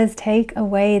desires take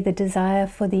away the desire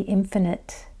for the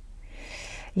infinite.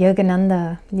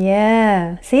 Yogananda.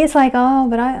 Yeah. See, it's like, oh,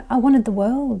 but I wanted the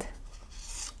world.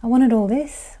 I wanted all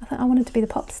this. I wanted to be the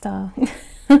pop star.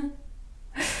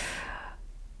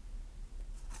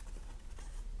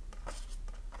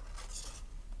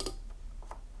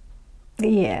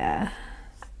 Yeah.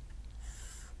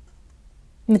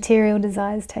 Material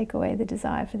desires take away the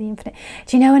desire for the infinite.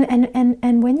 Do you know,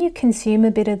 and when you consume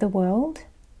a bit of the world,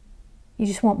 you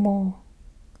just want more.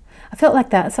 I felt like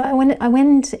that. So I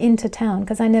went into town,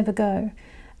 because I never go,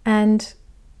 and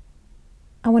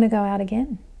I want to go out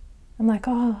again. I'm like,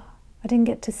 oh, I didn't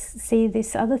get to see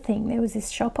this other thing. There was this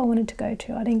shop I wanted to go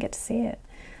to. I didn't get to see it.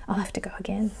 I'll have to go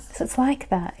again. So it's like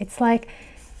that. It's like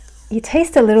you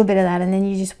taste a little bit of that, and then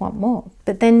you just want more.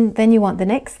 But then you want the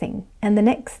next thing, and the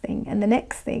next thing, and the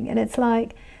next thing. And it's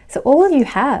like, so all you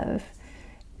have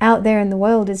out there in the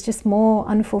world is just more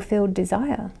unfulfilled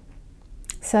desire.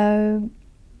 So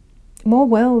more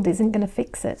world isn't going to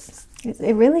fix it.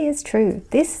 It really is true.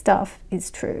 This stuff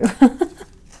is true.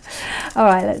 All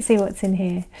right, let's see what's in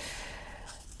here.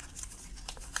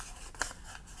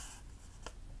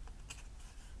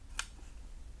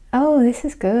 Oh, this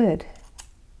is good.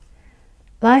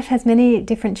 Life has many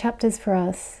different chapters for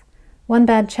us. One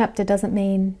bad chapter doesn't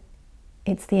mean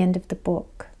it's the end of the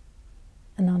book.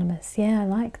 Anonymous. Yeah, I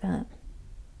like that.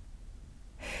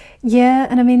 Yeah,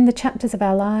 and I mean the chapters of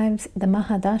our lives, the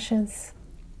Mahadashas.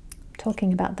 I'm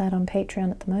talking about that on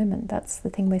Patreon at the moment. That's the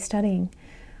thing we're studying.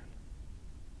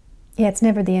 Yeah, it's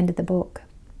never the end of the book.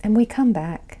 And we come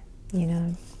back, you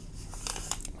know.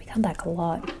 We come back a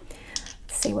lot.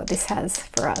 Let's see what this has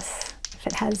for us. If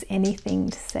it has anything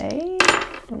to say.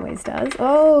 always does.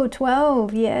 Oh,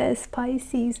 12, yes,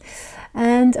 Pisces.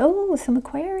 And oh, some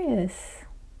Aquarius.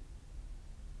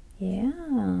 Yeah,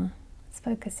 let's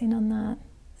focus in on that.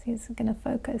 See if it's going to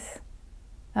focus.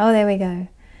 Oh, there we go.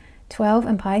 12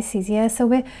 and Pisces. Yeah,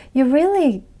 so you're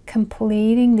really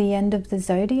completing the end of the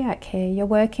zodiac here. You're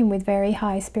working with very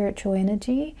high spiritual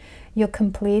energy. You're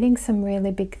completing some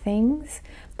really big things.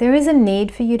 There is a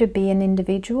need for you to be an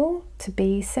individual, to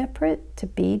be separate, to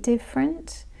be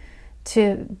different,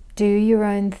 to do your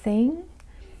own thing.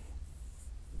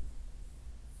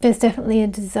 There's definitely a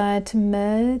desire to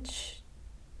merge,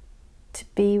 to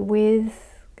be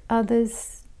with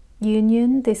others,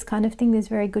 union, this kind of thing is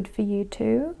very good for you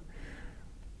too.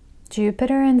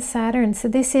 Jupiter and Saturn. So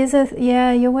this is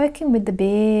yeah, you're working with the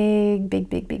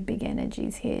big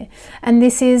energies here. And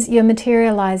this is, you're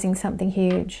materializing something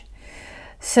huge.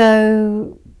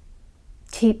 So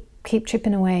keep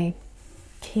chipping away.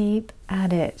 Keep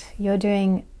at it. You're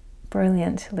doing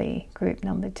brilliantly, group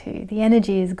number 2. The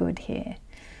energy is good here,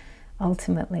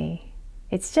 ultimately.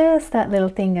 It's just that little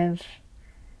thing of,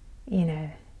 you know,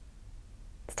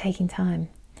 it's taking time.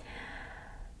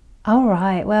 All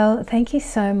right, well, thank you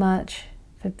so much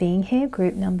for being here,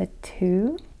 group number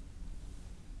 2.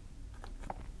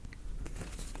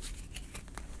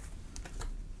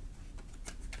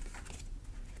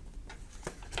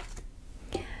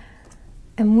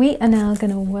 And we are now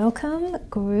going to welcome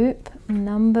group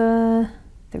number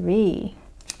 3.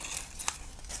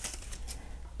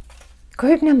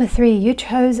 Group number 3, you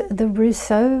chose the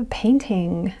Rousseau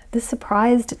painting, The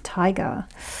Surprised Tiger.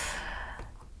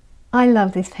 I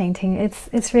love this painting.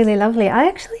 It's really lovely.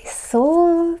 I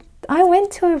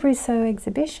went to a Rousseau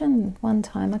exhibition one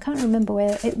time. I can't remember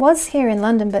where. It was here in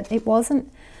London, but it wasn't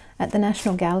at the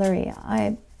National Gallery.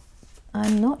 I'm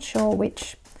not sure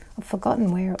which, I've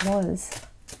forgotten where it was.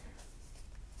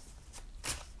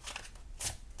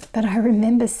 But I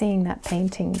remember seeing that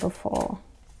painting before.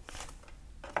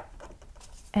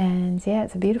 And yeah,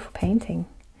 it's a beautiful painting.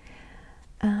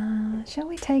 Shall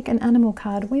we take an animal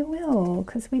card? We will,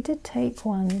 because we did take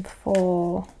one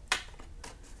for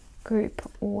group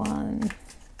 1.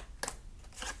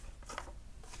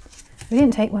 We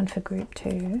didn't take one for group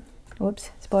 2.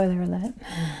 Whoops, spoiler alert.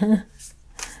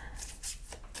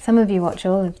 Some of you watch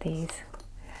all of these.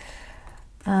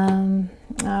 All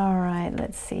right,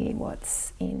 let's see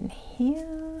what's in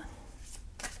here.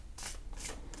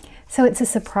 So it's a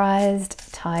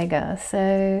surprised tiger.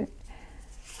 So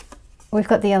we've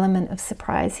got the element of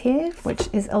surprise here, which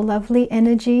is a lovely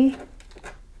energy.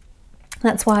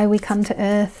 That's why we come to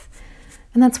Earth,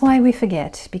 and that's why we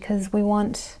forget, because we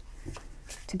want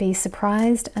to be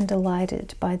surprised and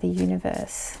delighted by the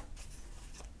universe,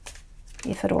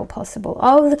 if at all possible.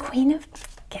 Oh, the Queen of...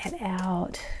 Get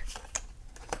out.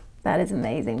 That is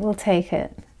amazing. We'll take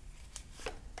it.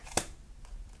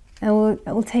 And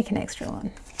we'll take an extra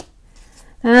one.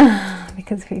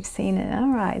 Because we've seen it.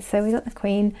 All right, so we got the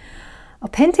Queen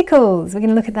of Pentacles. We're going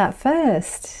to look at that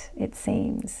first, it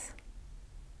seems.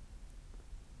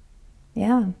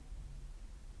 Yeah.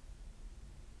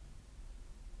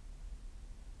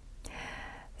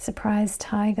 Surprise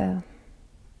tiger.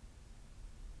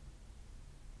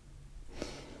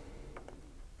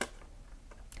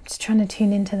 Just trying to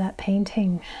tune into that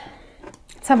painting.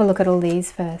 Let's have a look at all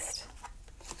these first.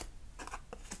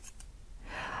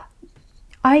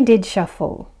 I did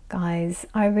shuffle, guys.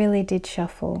 I really did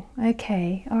shuffle.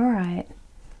 Okay, all right.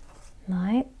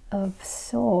 Knight of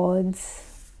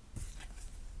Swords.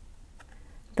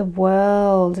 The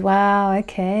World. Wow,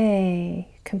 okay.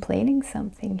 Completing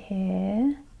something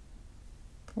here.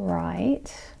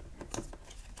 Right.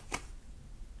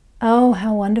 Oh,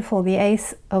 how wonderful. The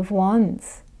Ace of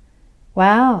Wands.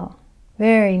 Wow.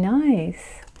 Very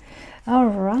nice. All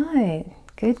right.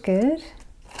 Good, good.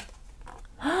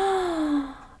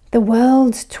 The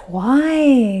World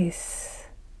twice.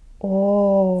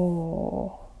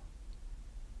 Oh.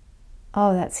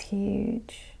 Oh, that's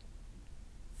huge.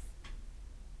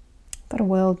 Got a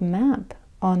world map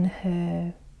on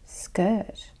her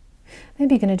skirt.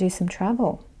 Maybe you're going to do some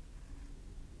travel.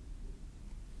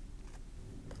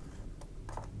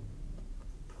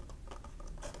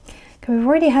 Okay, we've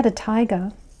already had a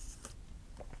tiger.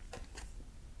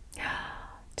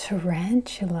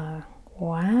 Tarantula.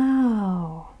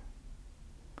 Wow.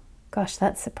 Gosh,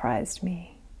 that surprised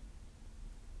me.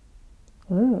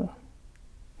 Ooh.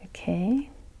 Okay.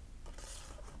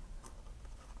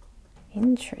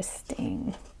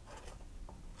 Interesting.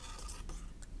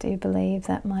 Do believe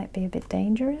that might be a bit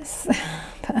dangerous,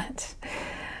 but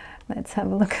let's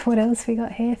have a look at what else we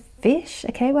got here. Fish.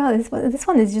 Okay, wow, this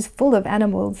one is just full of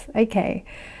animals. Okay,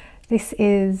 this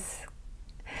is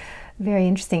Very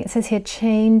interesting. It says here,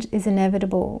 change is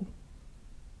inevitable.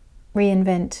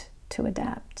 Reinvent to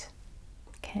adapt.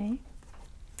 Okay,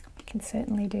 we can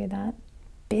certainly do that.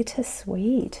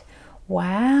 Bittersweet.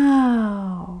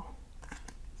 Wow.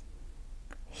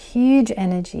 Huge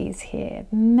energies here.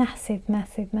 Massive,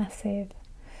 massive, massive.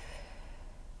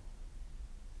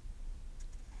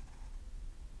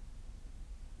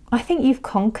 I think you've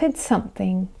conquered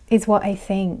something, is what I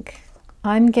think.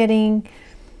 I'm getting...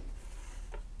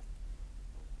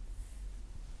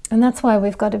 And that's why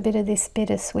we've got a bit of this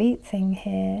bittersweet thing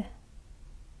here.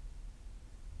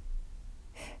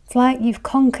 It's like you've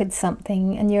conquered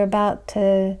something and you're about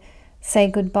to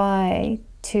say goodbye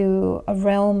to a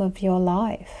realm of your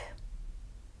life.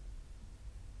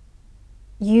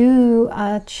 You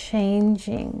are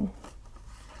changing.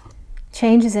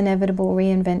 Change is inevitable,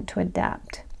 reinvent to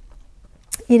adapt.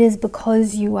 It is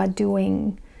because you are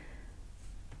doing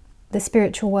the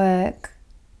spiritual work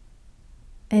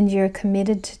and you're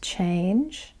committed to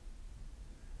change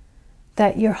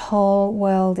that your whole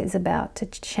world is about to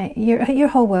change. Your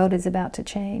whole world is about to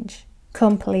change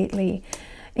completely.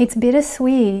 It's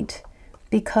bittersweet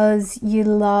because you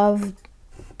love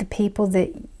the people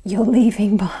that you're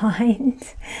leaving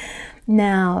behind.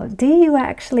 Now, do you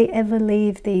actually ever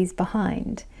leave these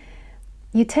behind?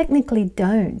 You technically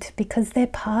don't, because they're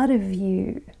part of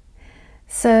you.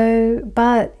 So,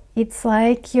 but it's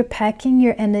like you're packing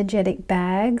your energetic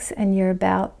bags and you're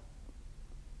about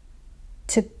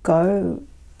to go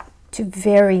to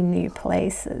very new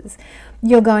places.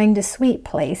 You're going to sweet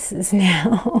places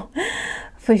now,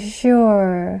 for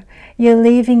sure. You're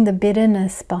leaving the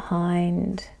bitterness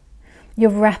behind. You're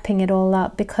wrapping it all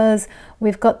up, because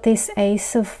we've got this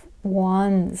Ace of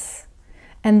Wands.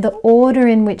 And the order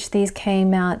in which these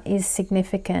came out is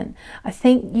significant. I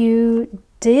think you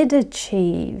did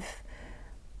achieve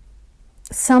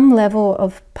some level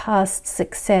of past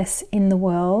success in the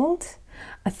world.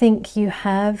 I think you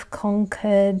have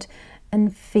conquered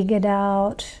and figured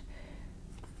out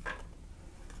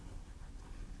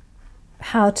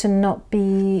how to not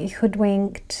be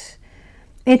hoodwinked.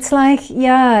 It's like,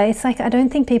 yeah, it's like I don't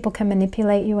think people can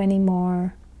manipulate you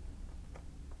anymore.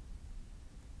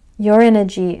 Your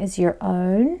energy is your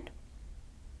own.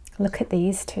 Look at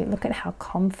these two. Look at how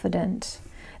confident.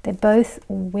 They're both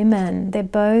women. They're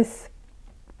both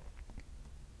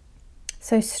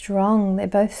so strong. They're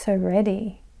both so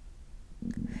ready.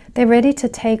 They're ready to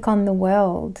take on the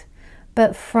world,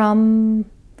 but from...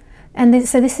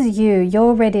 so this is you.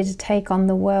 You're ready to take on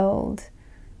the world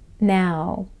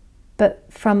now, but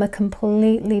from a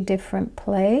completely different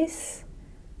place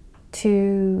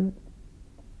to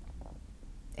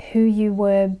who you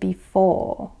were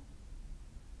before.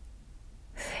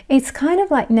 It's kind of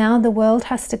like now the world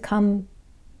has to come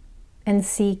and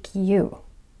seek you.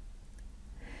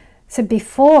 So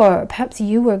before, perhaps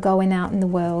you were going out in the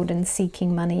world and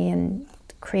seeking money and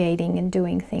creating and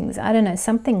doing things. I don't know,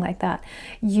 something like that.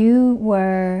 You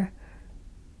were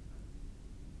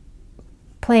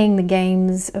playing the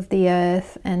games of the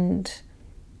earth and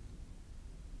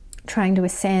trying to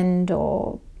ascend,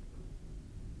 or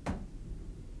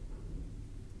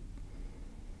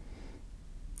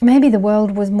maybe the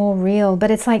world was more real.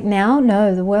 But it's like now,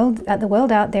 no, the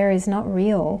world out there is not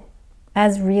real,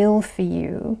 as real for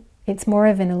you. It's more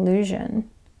of an illusion.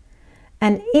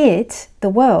 And the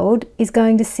world, is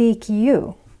going to seek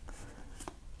you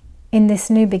in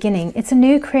this new beginning. It's a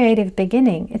new creative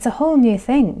beginning. It's a whole new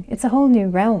thing. It's a whole new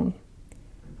realm.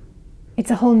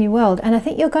 It's a whole new world. And I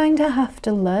think you're going to have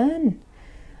to learn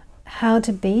how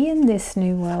to be in this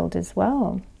new world as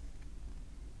well.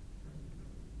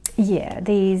 Yeah,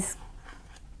 these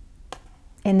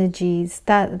energies,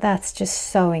 that's just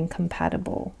so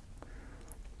incompatible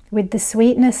with the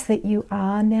sweetness that you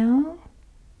are now.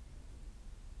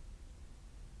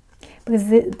 Because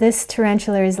this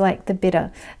tarantula is like the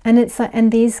bitter, and it's like,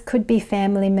 and these could be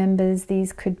family members,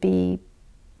 these could be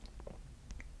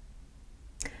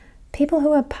people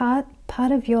who are part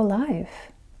of your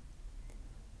life.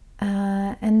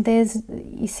 And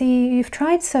you see, you've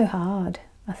tried so hard.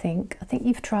 I think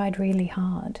you've tried really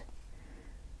hard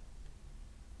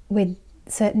with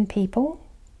certain people,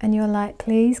 and you're like,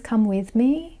 please come with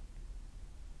me.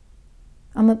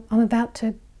 I'm about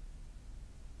to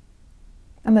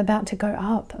go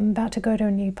up. I'm about to go to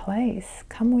a new place.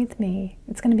 Come with me.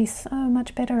 It's going to be so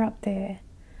much better up there.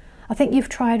 I think you've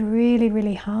tried really,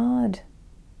 really hard.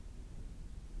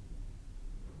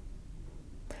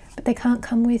 But they can't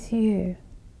come with you.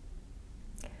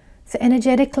 So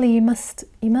energetically, you must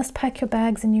pack your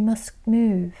bags and you must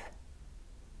move.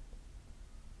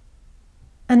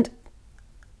 And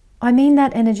I mean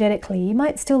that energetically. You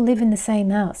might still live in the same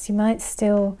house. You might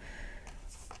still,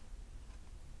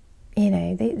 you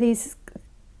know, these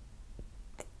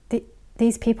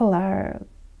people are,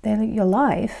 they're your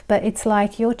life, but it's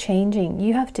like you're changing.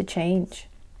 You have to change.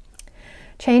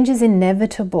 Change is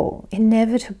inevitable,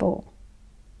 inevitable.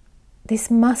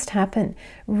 This must happen.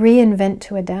 Reinvent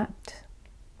to adapt.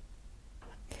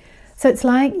 So it's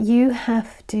like you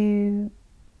have to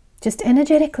just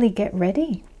energetically get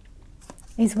ready,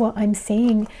 is what I'm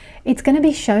seeing. It's going to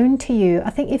be shown to you.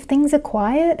 I think if things are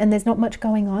quiet and there's not much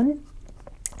going on,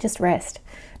 just rest.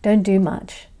 Don't do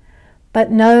much.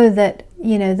 But know that,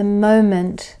 you know, the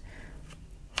moment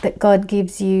that God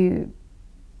gives you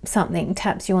something,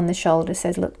 taps you on the shoulder,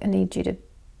 says, look, I need you to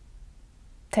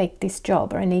take this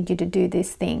job, or I need you to do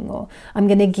this thing, or I'm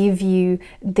going to give you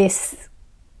this,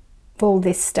 all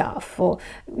this stuff, or,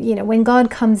 you know, when God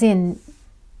comes in,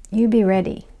 you be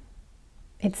ready.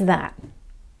 It's that.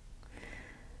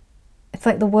 It's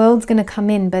like the world's going to come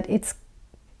in, but it's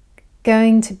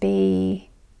going to be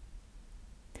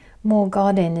more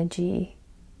God energy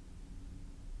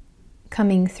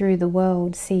coming through the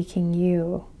world, seeking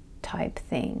you type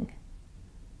thing.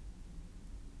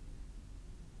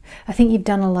 I think you've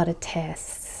done a lot of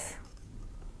tests.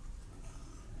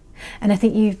 And I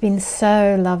think you've been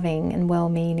so loving and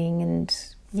well-meaning, and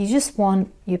you just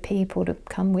want your people to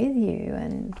come with you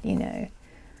and, you know,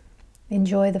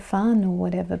 enjoy the fun or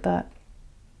whatever, but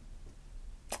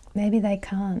maybe they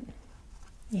can't,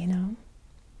 you know.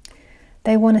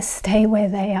 They want to stay where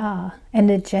they are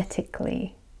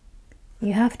energetically.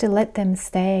 You have to let them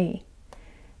stay.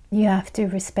 You have to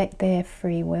respect their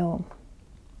free will.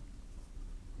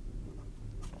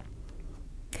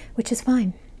 Which is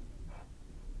fine.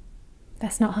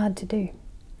 That's not hard to do.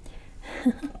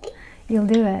 You'll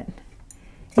do it.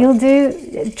 You'll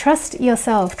do, trust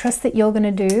yourself. Trust that you're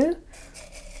going to do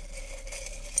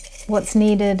what's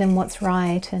needed and what's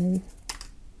right. And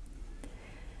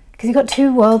because you've got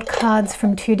 2 world cards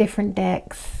from 2 different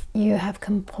decks, you have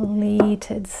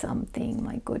completed something,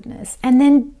 my goodness. And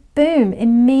then boom,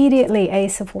 immediately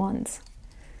Ace of Wands.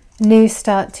 New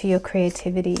start to your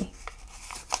creativity.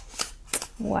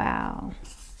 Wow.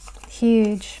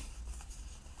 Huge.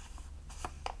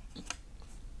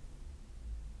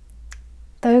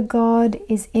 Though God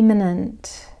is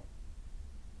immanent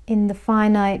in the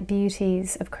finite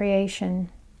beauties of creation,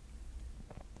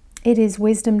 it is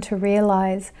wisdom to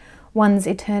realize one's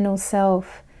eternal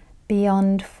self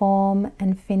beyond form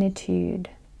and finitude.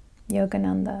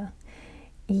 Yogananda.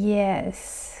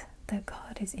 Yes, that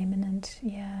God is immanent.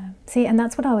 Yeah. See, and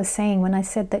that's what I was saying when I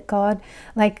said that God,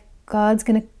 like God's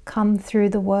going to come through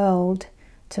the world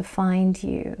to find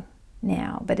you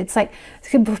now. But it's like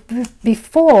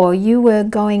before you were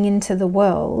going into the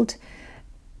world,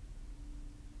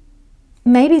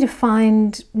 maybe to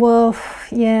find, well,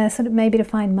 yeah, sort of maybe to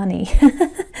find money.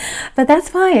 But that's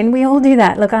fine. We all do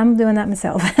that. Look, I'm doing that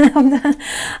myself.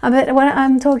 But what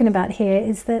I'm talking about here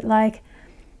is that, like,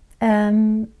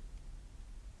 now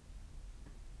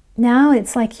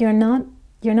it's like you're not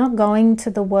going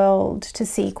to the world to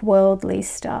seek worldly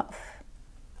stuff.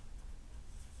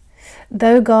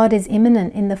 Though God is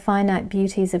immanent in the finite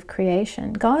beauties of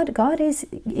creation, God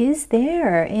is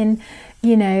there in,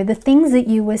 you know, the things that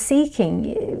you were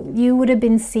seeking. You would have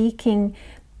been seeking,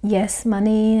 yes,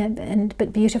 money,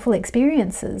 but beautiful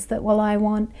experiences. That, well, I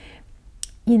want,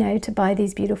 you know, to buy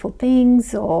these beautiful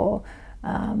things, or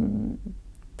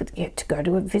to go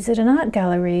to visit an art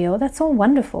gallery, or that's all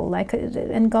wonderful. Like,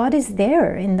 and God is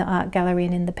there in the art gallery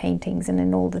and in the paintings and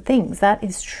in all the things. That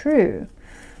is true.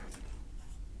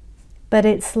 But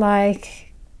it's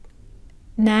like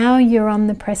now you're on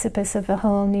the precipice of a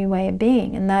whole new way of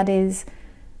being, and that is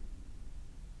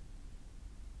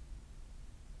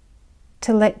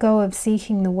to let go of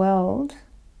seeking the world,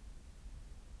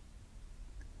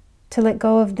 to let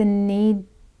go of the need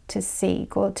to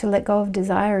seek, or to let go of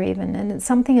desire even. And it's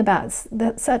something about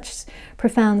that, such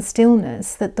profound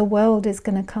stillness, that the world is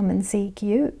going to come and seek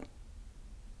you.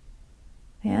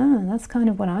 Yeah, that's kind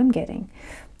of what I'm getting.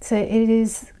 So it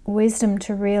is wisdom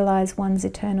to realize one's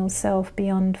eternal self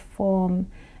beyond form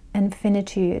and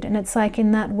finitude. And it's like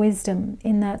in that wisdom,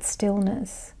 in that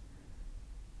stillness,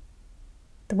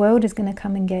 the world is going to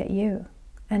come and get you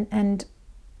and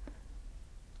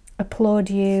applaud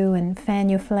you and fan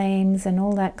your flames and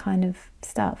all that kind of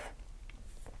stuff.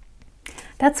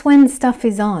 That's when stuff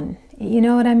is on. You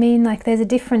know what I mean? Like, there's a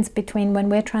difference between when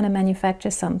we're trying to manufacture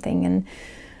something and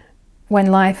when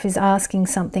life is asking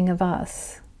something of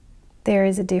us. There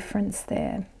is a difference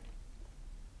there.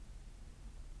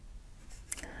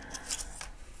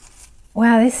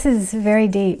 Wow, this is very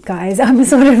deep, guys. I'm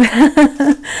sort of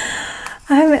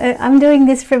I'm doing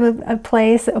this from a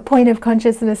place, a point of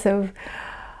consciousness of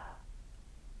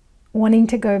wanting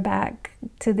to go back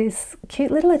to this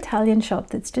cute little Italian shop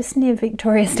that's just near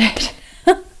Victoria Station.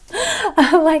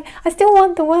 I'm like, I still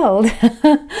want the world.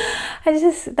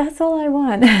 That's all I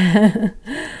want.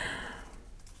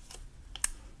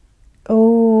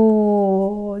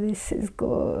 Oh, this is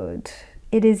good.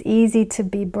 It is easy to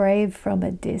be brave from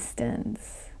a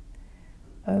distance.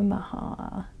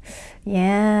 Omaha.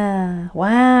 Yeah.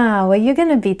 Wow. Well, you're going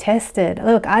to be tested.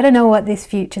 Look, I don't know what this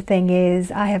future thing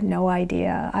is. I have no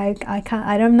idea.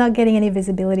 I'm not getting any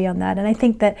visibility on that. And I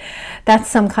think that that's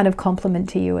some kind of compliment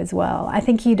to you as well. I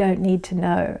think you don't need to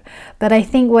know. But I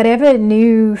think whatever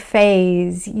new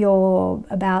phase you're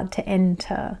about to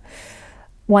enter,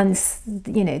 once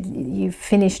you've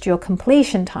finished your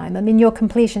completion time. I mean, your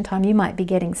completion time, you might be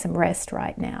getting some rest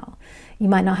right now. You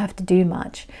might not have to do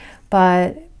much.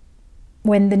 But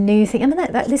when the new thing, I mean,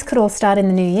 this could all start in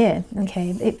the new year,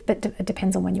 okay? But it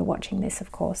depends on when you're watching this,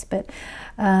 of course. But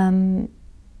yeah,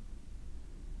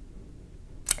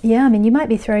 I mean, you might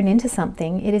be thrown into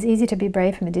something. It is easy to be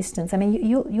brave from a distance. I mean,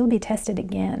 you'll be tested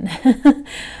again.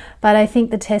 But I think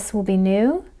the tests will be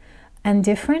new and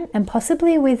different, and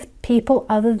possibly with people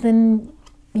other than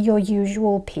your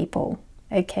usual people,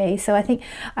 okay? So I think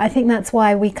that's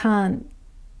why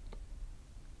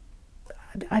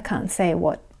I can't say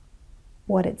what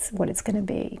it's going to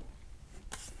be.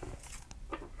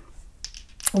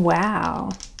 Wow,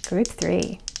 group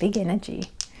 3, big energy.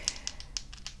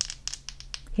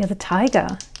 You're the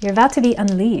tiger. You're about to be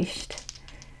unleashed.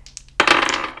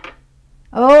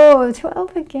 Oh,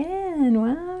 12 again.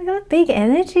 Wow, we got big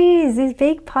energies. These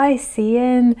big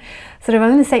Piscean, sort of, I'm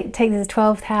going to say, take this as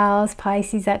 12th house,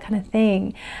 Pisces, that kind of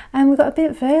thing. And we've got a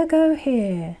bit Virgo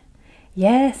here.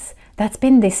 Yes, that's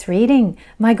been this reading.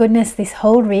 My goodness, this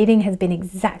whole reading has been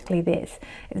exactly this.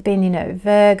 It's been,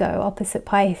 Virgo opposite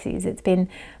Pisces. It's been,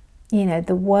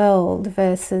 the world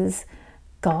versus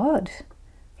God.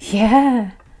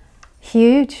 Yeah,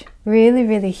 huge, really,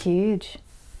 really huge.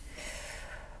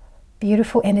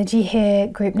 Beautiful energy here,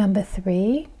 group number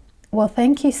 3. Well,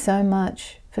 thank you so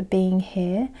much for being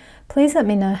here. Please let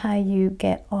me know how you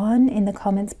get on in the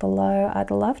comments below. I'd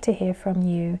love to hear from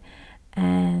you.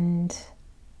 And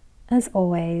as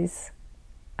always,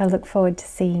 I look forward to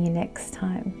seeing you next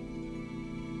time.